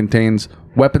stockpile, which contains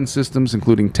weapon systems,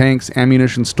 including tanks,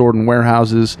 ammunition stored in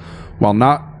warehouses, while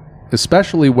not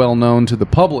especially well known to the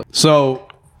public. So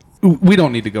we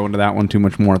don't need to go into that one too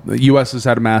much more. The U.S. has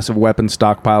had a massive weapon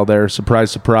stockpile there.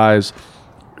 Surprise, surprise.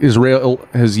 Israel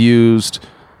has used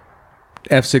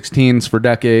F-16s for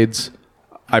decades.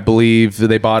 I believe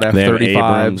they bought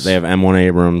F-35s. They have M1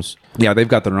 Abrams. Yeah, they've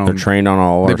got their own. They're trained on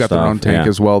all our stuff. They've got their own tank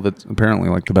as well that's apparently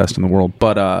like the best in the world.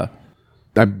 But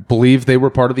I believe they were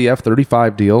part of the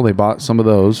F-35 deal. They bought some of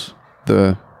those.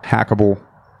 The hackable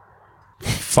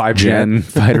 5-gen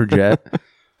fighter jet.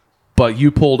 But you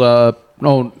pulled up...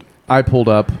 Oh, I pulled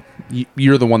up...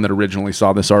 You're the one that originally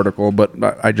saw this article, but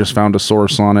I just found a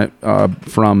source on it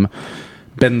from...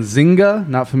 Benzinga,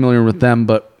 not familiar with them,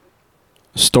 but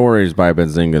stories by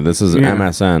Benzinga. This is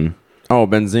MSN. Oh,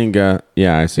 Benzinga.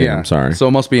 Yeah, I see. Yeah. I'm sorry. So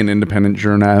it must be an independent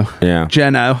journal. Yeah.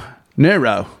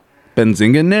 Nero.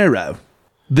 Benzinga Nero.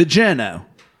 The Geno.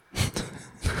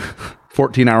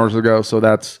 14 hours ago, so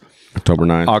that's October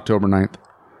 9th.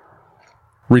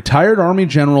 Retired Army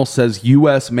General says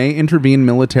U.S. may intervene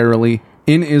militarily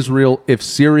in Israel if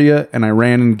Syria and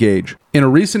Iran engage. In a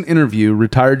recent interview,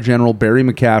 retired General Barry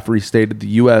McCaffrey stated the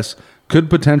U.S. could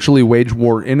potentially wage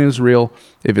war in Israel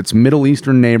if its Middle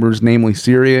Eastern neighbors, namely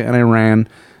Syria and Iran,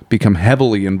 become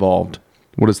heavily involved.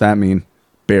 What does that mean,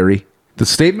 Barry? The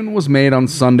statement was made on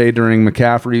Sunday during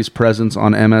McCaffrey's presence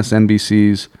on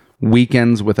MSNBC's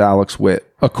Weekends with Alex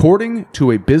Witt. According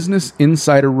to a Business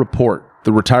Insider report,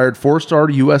 the retired four-star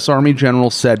U.S. Army general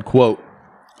said, quote,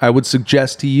 "I would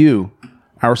suggest to you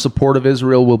our support of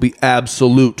Israel will be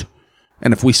absolute.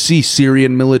 And if we see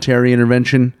Syrian military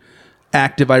intervention,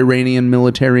 active Iranian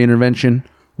military intervention,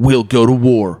 we'll go to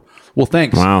war." Well,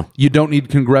 thanks. Wow. You don't need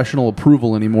congressional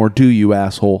approval anymore, do you,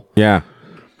 asshole? Yeah.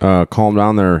 Calm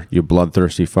down there, you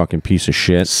bloodthirsty fucking piece of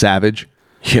shit. Savage.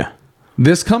 Yeah.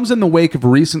 This comes in the wake of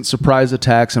recent surprise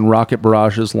attacks and rocket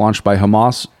barrages launched by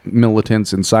Hamas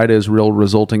militants inside Israel,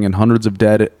 resulting in hundreds of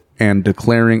dead and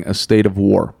declaring a state of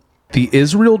war. The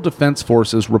Israel Defense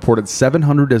Forces reported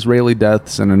 700 Israeli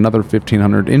deaths and another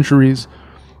 1,500 injuries.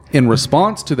 In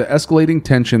response to the escalating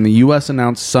tension, the U.S.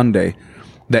 announced Sunday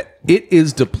that it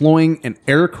is deploying an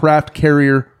aircraft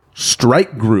carrier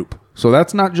strike group. So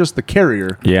that's not just the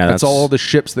carrier. Yeah, that's all the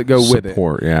ships that go with it.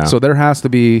 Yeah. So there has to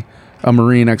be a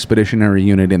Marine Expeditionary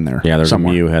Unit in there. Yeah, there's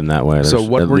somewhere. a MU heading that way. There's so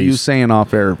what were you saying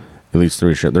off air? At least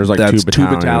 3 ships. There's like that's 2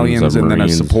 battalions and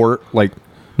Marines. Then a support.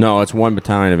 No, it's 1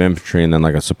 battalion of infantry and then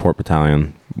like a support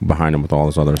battalion behind them with all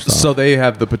this other stuff. So they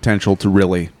have the potential to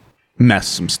really mess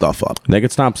some stuff up. They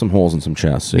could stomp some holes in some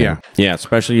chests. Yeah. Yeah,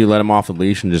 especially you let them off the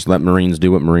leash and just let Marines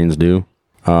do what Marines do.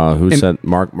 Said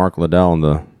Mark Liddell,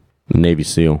 the Navy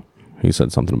SEAL. He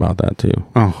said something about that too.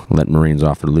 Oh. Let Marines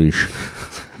off their leash.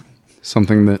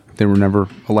 Something that they were never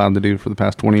allowed to do for the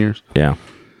past 20 years. Yeah.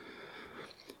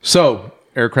 So,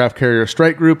 aircraft carrier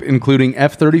strike group, including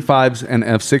F-35s and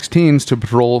F-16s to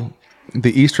patrol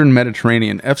the eastern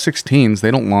Mediterranean. F-16s,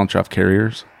 they don't launch off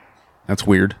carriers. That's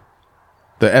weird.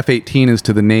 The F-18 is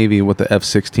to the Navy what the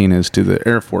F-16 is to the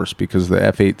Air Force, because the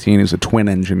F-18 is a twin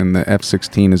engine and the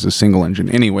F-16 is a single engine.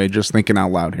 Anyway, just thinking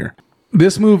out loud here.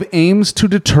 This move aims to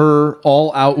deter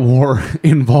all-out war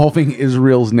involving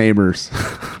Israel's neighbors.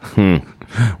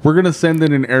 We're going to send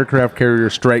in an aircraft carrier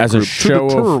strike as group a show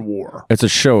to deter of war. It's a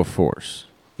show of force.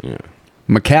 Yeah.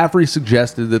 McCaffrey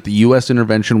suggested that the U.S.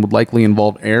 intervention would likely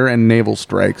involve air and naval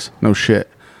strikes. No shit.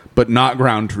 But not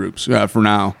ground troops for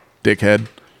now, dickhead.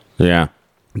 Yeah.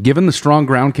 Given the strong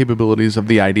ground capabilities of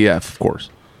the IDF, of course.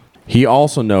 He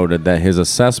also noted that his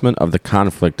assessment of the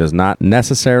conflict does not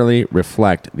necessarily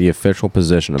reflect the official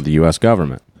position of the U.S.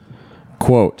 government.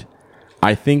 Quote,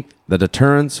 I think the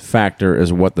deterrence factor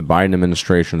is what the Biden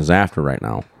administration is after right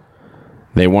now.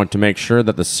 They want to make sure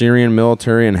that the Syrian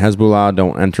military and Hezbollah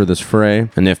don't enter this fray,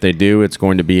 and if they do, it's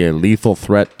going to be a lethal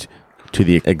threat to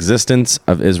the existence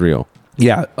of Israel.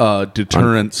 Yeah,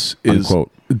 deterrence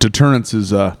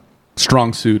is a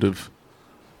strong suit of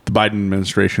the Biden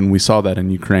administration. We saw that in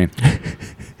Ukraine.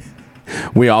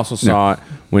 We also saw it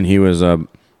when he was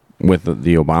with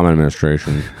the Obama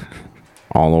administration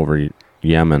all over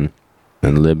Yemen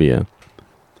and Libya.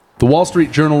 The Wall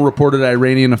Street Journal reported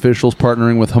Iranian officials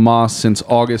partnering with Hamas since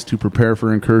August to prepare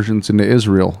for incursions into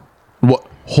Israel. What?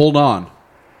 Hold on.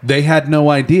 They had no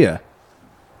idea.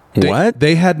 What?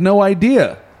 They had no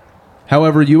idea.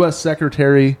 However, U.S.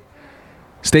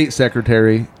 State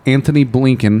Secretary Antony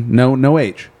Blinken, no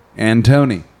H,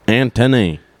 Antony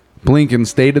Blinken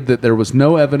stated that there was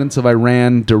no evidence of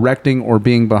Iran directing or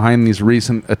being behind these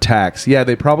recent attacks. Yeah,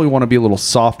 they probably want to be a little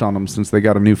soft on them since they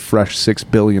got a new fresh $6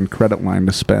 billion credit line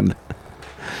to spend.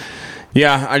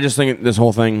 Yeah, I just think this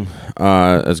whole thing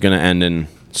is going to end in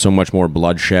so much more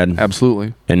bloodshed.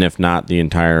 Absolutely. And if not, the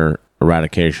entire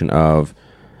eradication of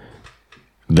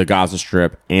the Gaza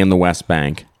Strip and the West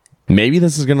Bank. Maybe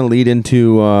this is going to lead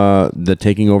into the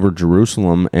taking over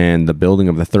Jerusalem and the building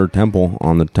of the third temple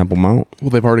on the Temple Mount. Well,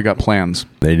 they've already got plans.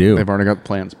 They do. They've already got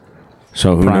plans.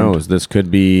 So who knows? This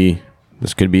could be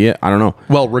it. I don't know.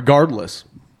 Well, regardless,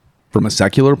 from a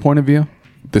secular point of view,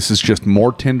 this is just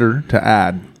more tinder to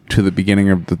add to the beginning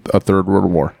of a Third World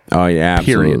War. Oh yeah,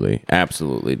 absolutely, Period.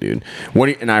 Absolutely, dude.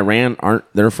 And Iran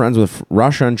they're friends with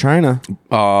Russia and China?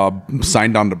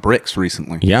 Signed on to BRICS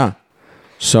recently. Yeah.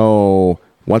 So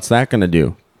what's that going to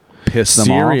do? Piss them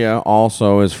Syria off.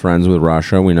 also is friends with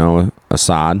Russia. We know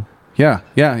Assad. Yeah,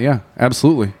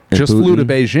 absolutely. And just Putin. flew to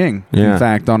Beijing, Yeah. in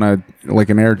fact, on an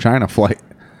Air China flight.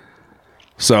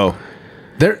 So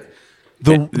the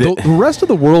rest of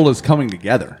the world is coming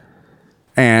together.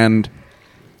 And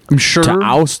I'm sure to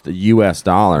oust the U.S.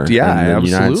 dollar. Yeah, and the absolutely.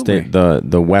 United States,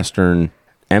 the Western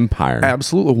Empire.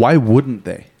 Absolutely. Why wouldn't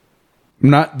they?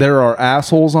 There are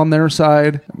assholes on their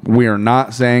side. We are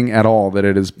not saying at all that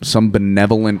it is some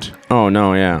benevolent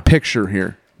picture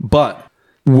here. But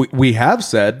we have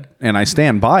said, and I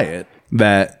stand by it,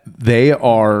 that they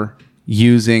are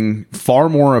using far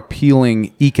more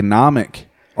appealing economic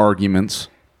arguments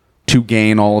to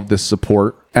gain all of this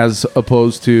support as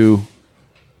opposed to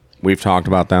we've talked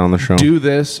about that on the show. Do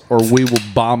this or we will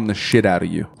bomb the shit out of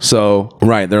you. So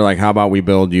right, they're like, how about we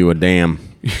build you a dam?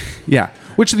 Yeah,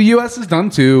 which the U.S. has done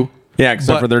too. Yeah,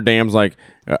 except for their dams like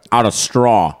out of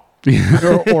straw.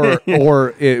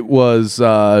 or it was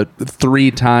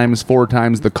 3 times, 4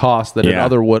 times the cost that it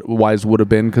otherwise would have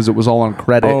been because it was all on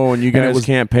credit. Oh, and you guys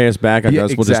can't pay us back. I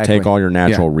guess we'll just take all your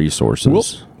natural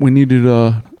resources. We needed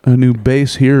a new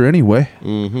base here anyway.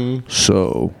 Mm-hmm.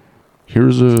 So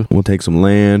we'll take some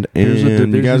land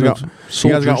and you guys got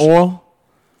oil.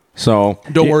 So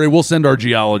don't worry, we'll send our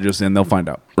geologists in. They'll find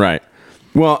out. Right.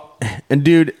 Well, and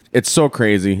dude, it's so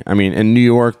crazy. I mean, in New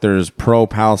York, there's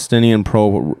pro-Palestinian,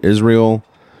 pro-Israel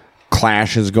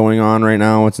clashes going on right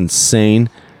now. It's insane.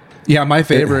 Yeah, my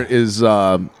favorite is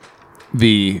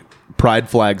the pride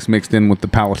flags mixed in with the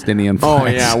Palestinian flags.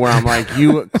 Oh, yeah, where I'm like,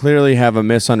 you clearly have a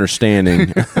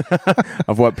misunderstanding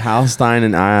of what Palestine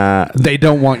and they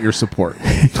don't want your support.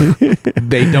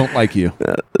 They don't like you.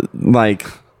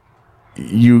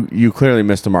 You clearly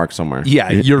missed a mark somewhere. Yeah,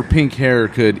 your pink hair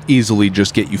could easily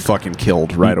just get you fucking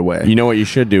killed right away. You know what you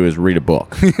should do is read a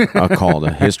book called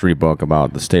a history book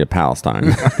about the state of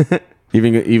Palestine.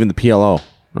 even the PLO,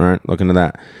 right? Look into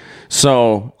that.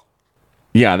 So,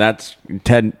 yeah, that's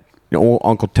Ted.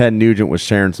 Uncle Ted Nugent was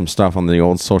sharing some stuff on the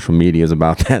old social medias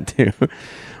about that too,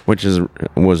 which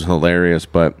was hilarious.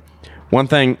 But one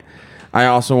thing I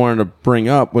also wanted to bring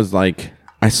up was like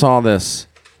I saw this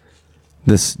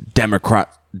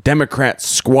Democrat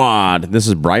squad. This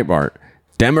is Breitbart.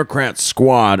 Democrat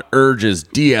squad urges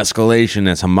de-escalation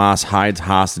as Hamas hides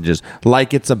hostages,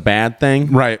 like it's a bad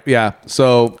thing. Right. Yeah.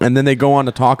 So, and then they go on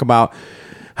to talk about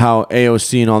how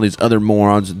AOC and all these other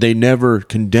morons, they never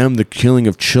condemn the killing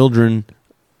of children,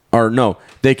 or no,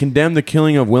 they condemn the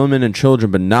killing of women and children,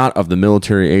 but not of the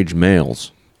military-age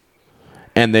males.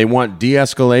 And they want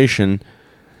de-escalation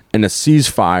and a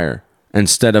ceasefire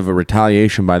instead of a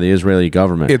retaliation by the Israeli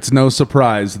government. It's no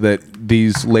surprise that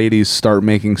these ladies start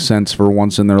making sense for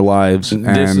once in their lives.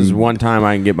 This is one time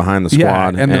I can get behind the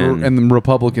squad. Yeah, and the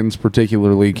Republicans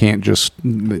particularly can't just...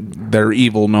 They're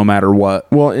evil no matter what.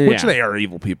 Well, which they are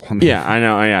evil people. Yeah, I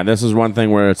know. Yeah, this is one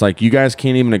thing where it's like, you guys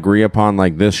can't even agree upon,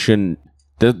 like, this shouldn't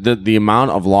The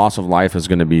amount of loss of life is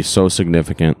going to be so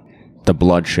significant. The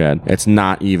bloodshed. It's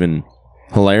not even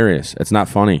hilarious. It's not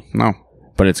funny. No.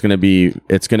 But it's going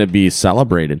to be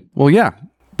celebrated. Well, yeah.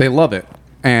 They love it.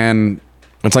 And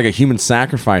it's like a human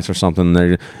sacrifice or something.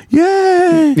 They're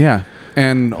yay! Yeah.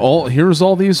 And here's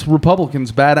all these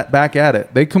Republicans back at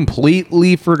it. They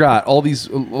completely forgot a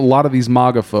lot of these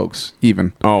MAGA folks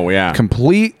even. Oh yeah.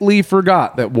 Completely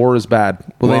forgot that war is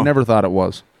bad. Well, they never thought it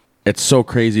was. It's so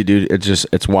crazy, dude.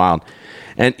 It's wild.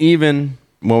 And even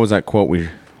what was that quote we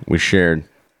shared,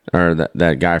 or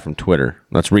that guy from Twitter?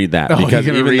 Let's read that, because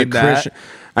even the Christian.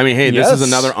 I mean, hey, this is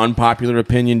another unpopular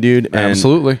opinion, dude. And,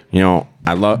 absolutely.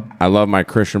 I love my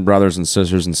Christian brothers and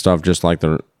sisters and stuff, just like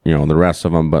the rest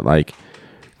of them. But like,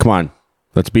 come on,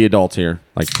 let's be adults here.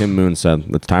 Like Tim Moon said,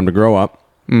 it's time to grow up.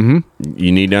 Mm-hmm.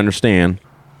 You need to understand.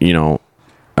 In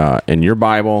your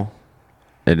Bible,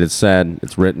 it is said,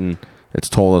 it's written, it's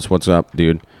told us what's up,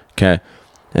 dude. Okay,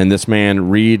 and this man,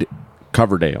 Reed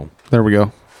Coverdale, there we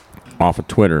go, off of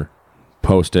Twitter,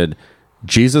 posted,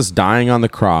 Jesus dying on the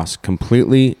cross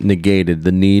completely negated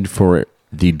the need for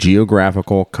the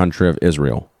geographical country of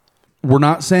Israel. We're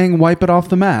not saying wipe it off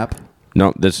the map.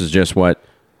 No, this is just what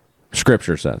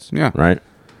Scripture says. Yeah. Right?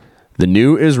 The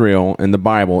new Israel in the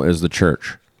Bible is the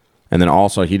church. And then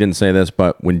also, he didn't say this,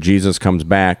 but when Jesus comes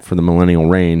back for the millennial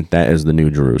reign, that is the new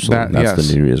Jerusalem. That's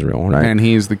the new Israel, right? And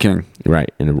he's the king.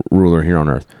 Right, and a ruler here on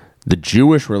earth. The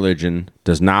Jewish religion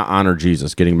does not honor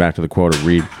Jesus. Getting back to the quote of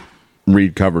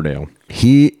Reed Coverdale.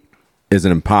 He is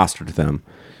an imposter to them,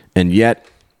 and yet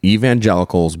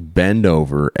evangelicals bend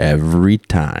over every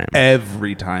time.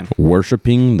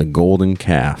 Worshiping the golden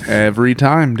calf. Every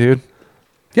time, dude.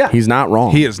 Yeah. He's not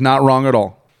wrong. He is not wrong at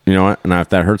all. You know what? And if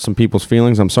that hurts some people's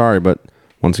feelings, I'm sorry, but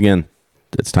once again,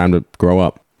 it's time to grow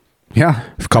up. Yeah.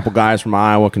 If a couple guys from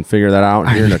Iowa can figure that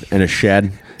out here in a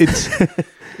shed.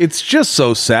 It's just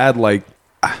so sad. Like,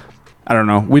 I don't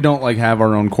know. We don't have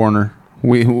our own corner.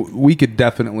 We could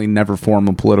definitely never form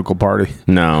a political party.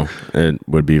 No, it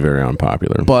would be very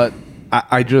unpopular. But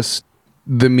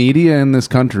the media in this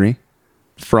country,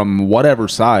 from whatever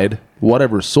side,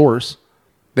 whatever source,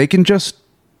 they can just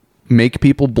make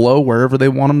people blow wherever they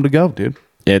want them to go, dude.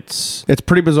 It's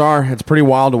pretty bizarre. It's pretty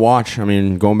wild to watch. I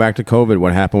mean, going back to COVID,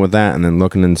 what happened with that, and then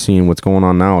looking and seeing what's going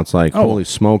on now, it's like, holy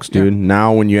smokes, dude. Yeah.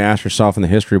 Now when you ask yourself in the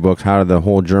history books, how did the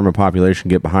whole German population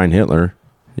get behind Hitler?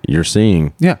 You're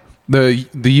seeing. Yeah. The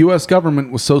U.S.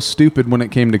 government was so stupid when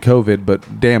it came to COVID,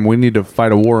 but damn, we need to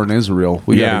fight a war in Israel.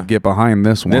 We got to get behind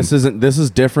this one. This is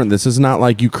different. This is not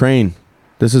like Ukraine.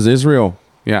 This is Israel.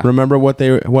 Yeah. Remember what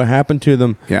happened to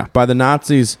them by the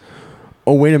Nazis.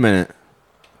 Oh, wait a minute.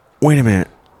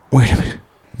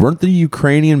 Weren't the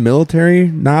Ukrainian military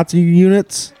Nazi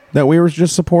units that we were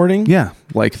just supporting? Yeah.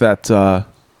 Like that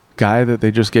guy that they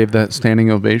just gave that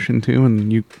standing ovation to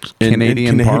in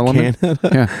Canadian Parliament. Canada?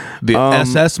 Yeah. The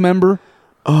SS member.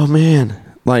 Oh, man.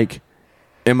 Like,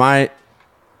 did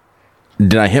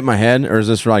I hit my head? Or is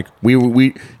this like,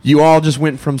 you all just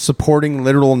went from supporting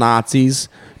literal Nazis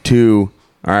to,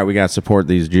 all right, we got to support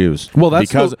these Jews. Well,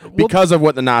 that's because of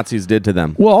what the Nazis did to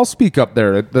them. Well, I'll speak up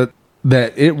there that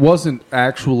it wasn't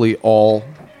actually all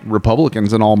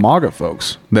Republicans and all MAGA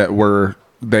folks a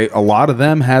lot of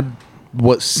them had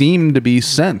what seemed to be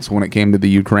sense when it came to the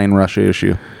Ukraine-Russia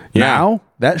issue. Yeah. Now,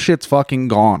 that shit's fucking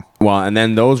gone. Well, and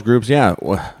then those groups,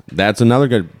 that's another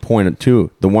good point,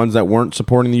 too. The ones that weren't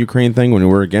supporting the Ukraine thing when we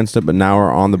were against it, but now are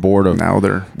on the board of... Now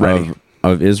they're ready.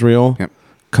 Of Israel. Yep.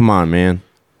 Come on, man.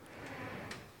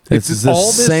 It's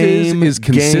all this is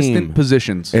consistent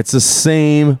positions. It's the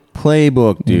same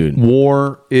playbook, dude.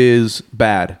 War is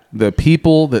bad. The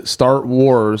people that start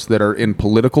wars that are in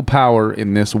political power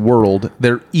in this world,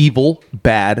 they're evil,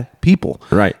 bad people.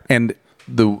 Right. And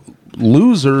the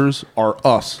losers are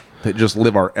us that just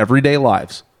live our everyday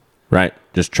lives. Right.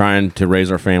 Just trying to raise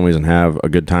our families and have a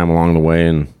good time along the way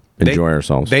and enjoy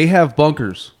ourselves. They have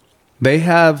bunkers. They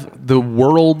have the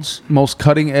world's most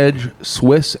cutting-edge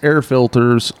Swiss air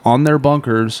filters on their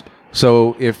bunkers.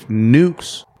 So if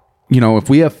nukes, if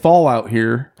we have fallout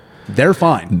here, they're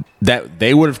fine. That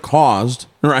they would have caused,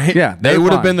 right? Yeah, they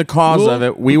would have been the cause of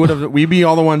it. We'd be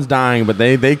all the ones dying, but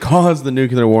they caused the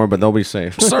nuclear war, but they'll be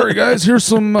safe. Sorry, guys. Here's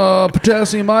some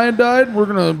potassium iodide. We're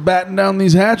going to batten down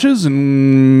these hatches,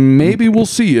 and maybe we'll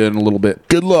see you in a little bit.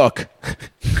 Good luck.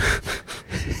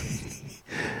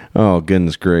 Oh,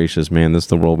 goodness gracious, man. This is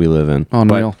the world we live in.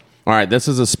 Unreal. All right, this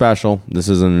is a special. This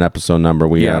isn't an episode number.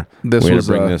 We had to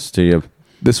bring this to you.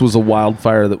 This was a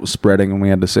wildfire that was spreading, and we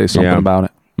had to say something about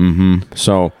it. Mm-hmm.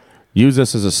 So use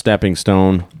this as a stepping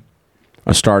stone,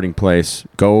 a starting place.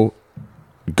 Go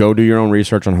do your own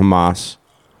research on Hamas,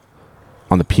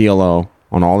 on the PLO,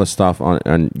 on all this stuff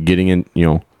on getting in,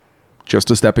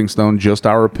 just a stepping stone, just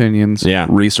our opinions. Yeah.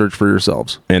 Research for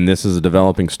yourselves. And this is a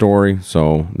developing story,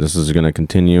 so this is going to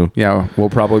continue. Yeah, we'll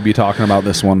probably be talking about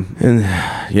this one. And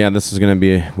yeah, this is going to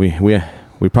be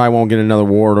we probably won't get another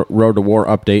road to war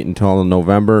update until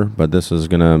November, but this is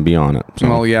going to be on it. So.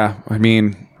 Well, yeah. I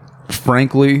mean,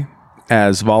 frankly,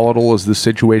 as volatile as this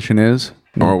situation is,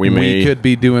 or we could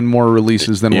be doing more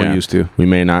releases than we're used to. We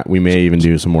may not. We may even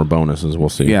do some more bonuses. We'll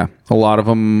see. Yeah, a lot of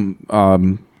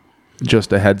them.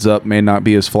 Just a heads up, may not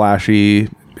be as flashy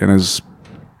and as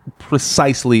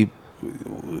precisely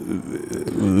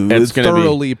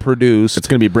thoroughly produced. It's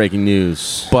going to be breaking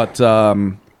news. But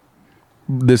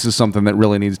this is something that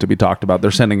really needs to be talked about. They're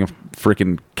sending a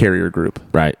freaking carrier group.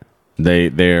 Right.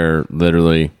 They're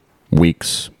literally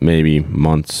weeks, maybe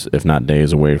months, if not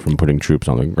days away from putting troops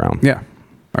on the ground. Yeah.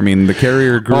 I mean, the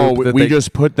carrier group... we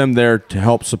just put them there to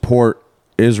help support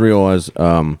Israel as...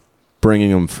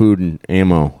 bringing them food and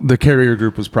ammo. The carrier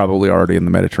group was probably already in the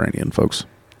Mediterranean, folks.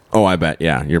 Oh, I bet.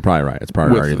 Yeah, you're probably right. It's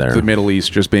probably already there. The Middle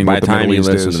East just being by what the time Middle you East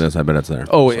listen is. to this, I bet it's there.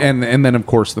 Oh, and then of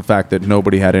course the fact that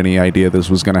nobody had any idea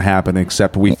this was going to happen,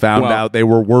 except we found out they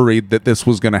were worried that this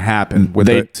was going to happen.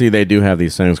 They do have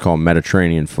these things called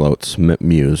Mediterranean floats,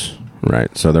 MEUs,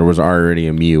 right? So there was already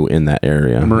a MEU in that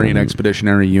area, Marine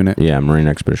Expeditionary Unit. Yeah, Marine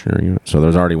Expeditionary Unit. So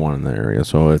there's already one in that area,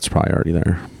 so it's probably already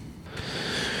there.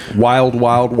 Wild,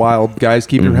 wild, wild. Guys,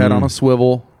 keep your head on a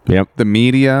swivel. Yep. The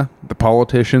media, the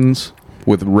politicians,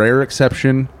 with rare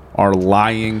exception, are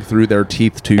lying through their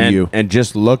teeth to you. And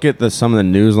just look at some of the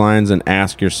news lines and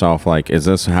ask yourself, like, is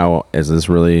this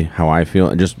really how I feel?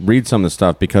 And just read some of the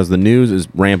stuff, because the news is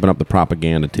ramping up the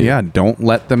propaganda too. Yeah, don't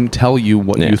let them tell you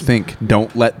what you think.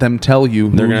 Don't let them tell you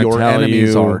who your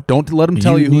enemies are. Don't let them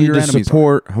tell you who your enemies are.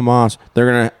 Support Hamas.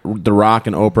 The Rock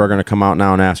and Oprah are going to come out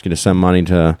now and ask you to send money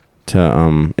to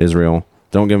Israel.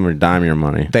 Don't give them a dime of your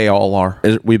money. They all are.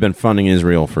 We've been funding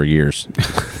Israel for years.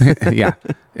 Yeah.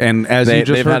 And as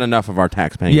they've had enough of our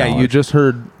tax-paying dollars. You just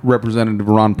heard Representative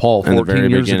Ron Paul 14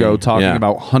 years ago talking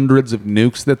about hundreds of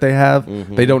nukes that they have.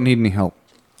 Mm-hmm. They don't need any help.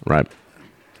 Right.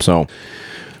 So,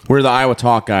 we're the Iowa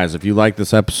Talk guys. If you like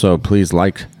this episode, please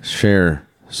like, share,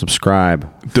 subscribe,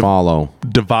 follow.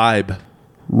 Divide,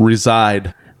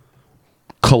 reside,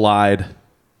 collide.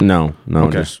 No,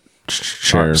 okay. Just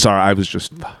share. Sorry, I was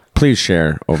just... Please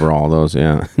share over all those.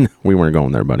 Yeah, we weren't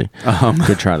going there, buddy.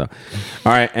 Good try, though.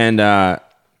 All right, and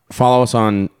follow us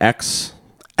on X.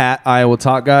 At Iowa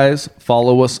Talk Guys.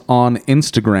 Follow us on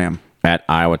Instagram. At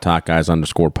Iowa Talk Guys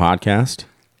 _podcast.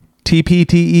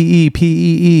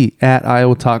 TPTEEPEE at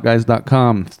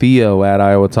IowaTalkGuys.com. Theo at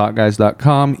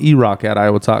IowaTalkGuys.com. eRock at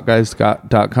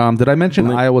IowaTalkGuys.com. Did I mention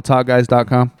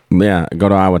IowaTalkGuys.com? Yeah, go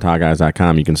to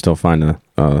IowaTalkGuys.com. You can still find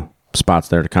spots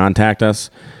there to contact us.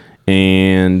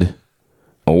 And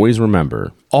always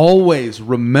remember,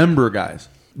 guys,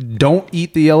 don't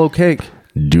eat the yellow cake.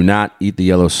 Do not eat the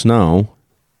yellow snow.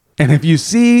 And if you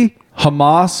see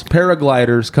Hamas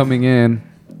paragliders coming in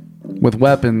with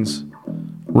weapons,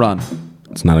 run.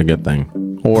 It's not a good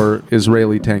thing. Or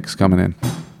Israeli tanks coming in.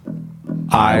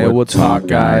 Iowa Talk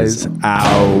Guys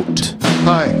out.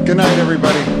 Hi, good night,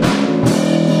 everybody.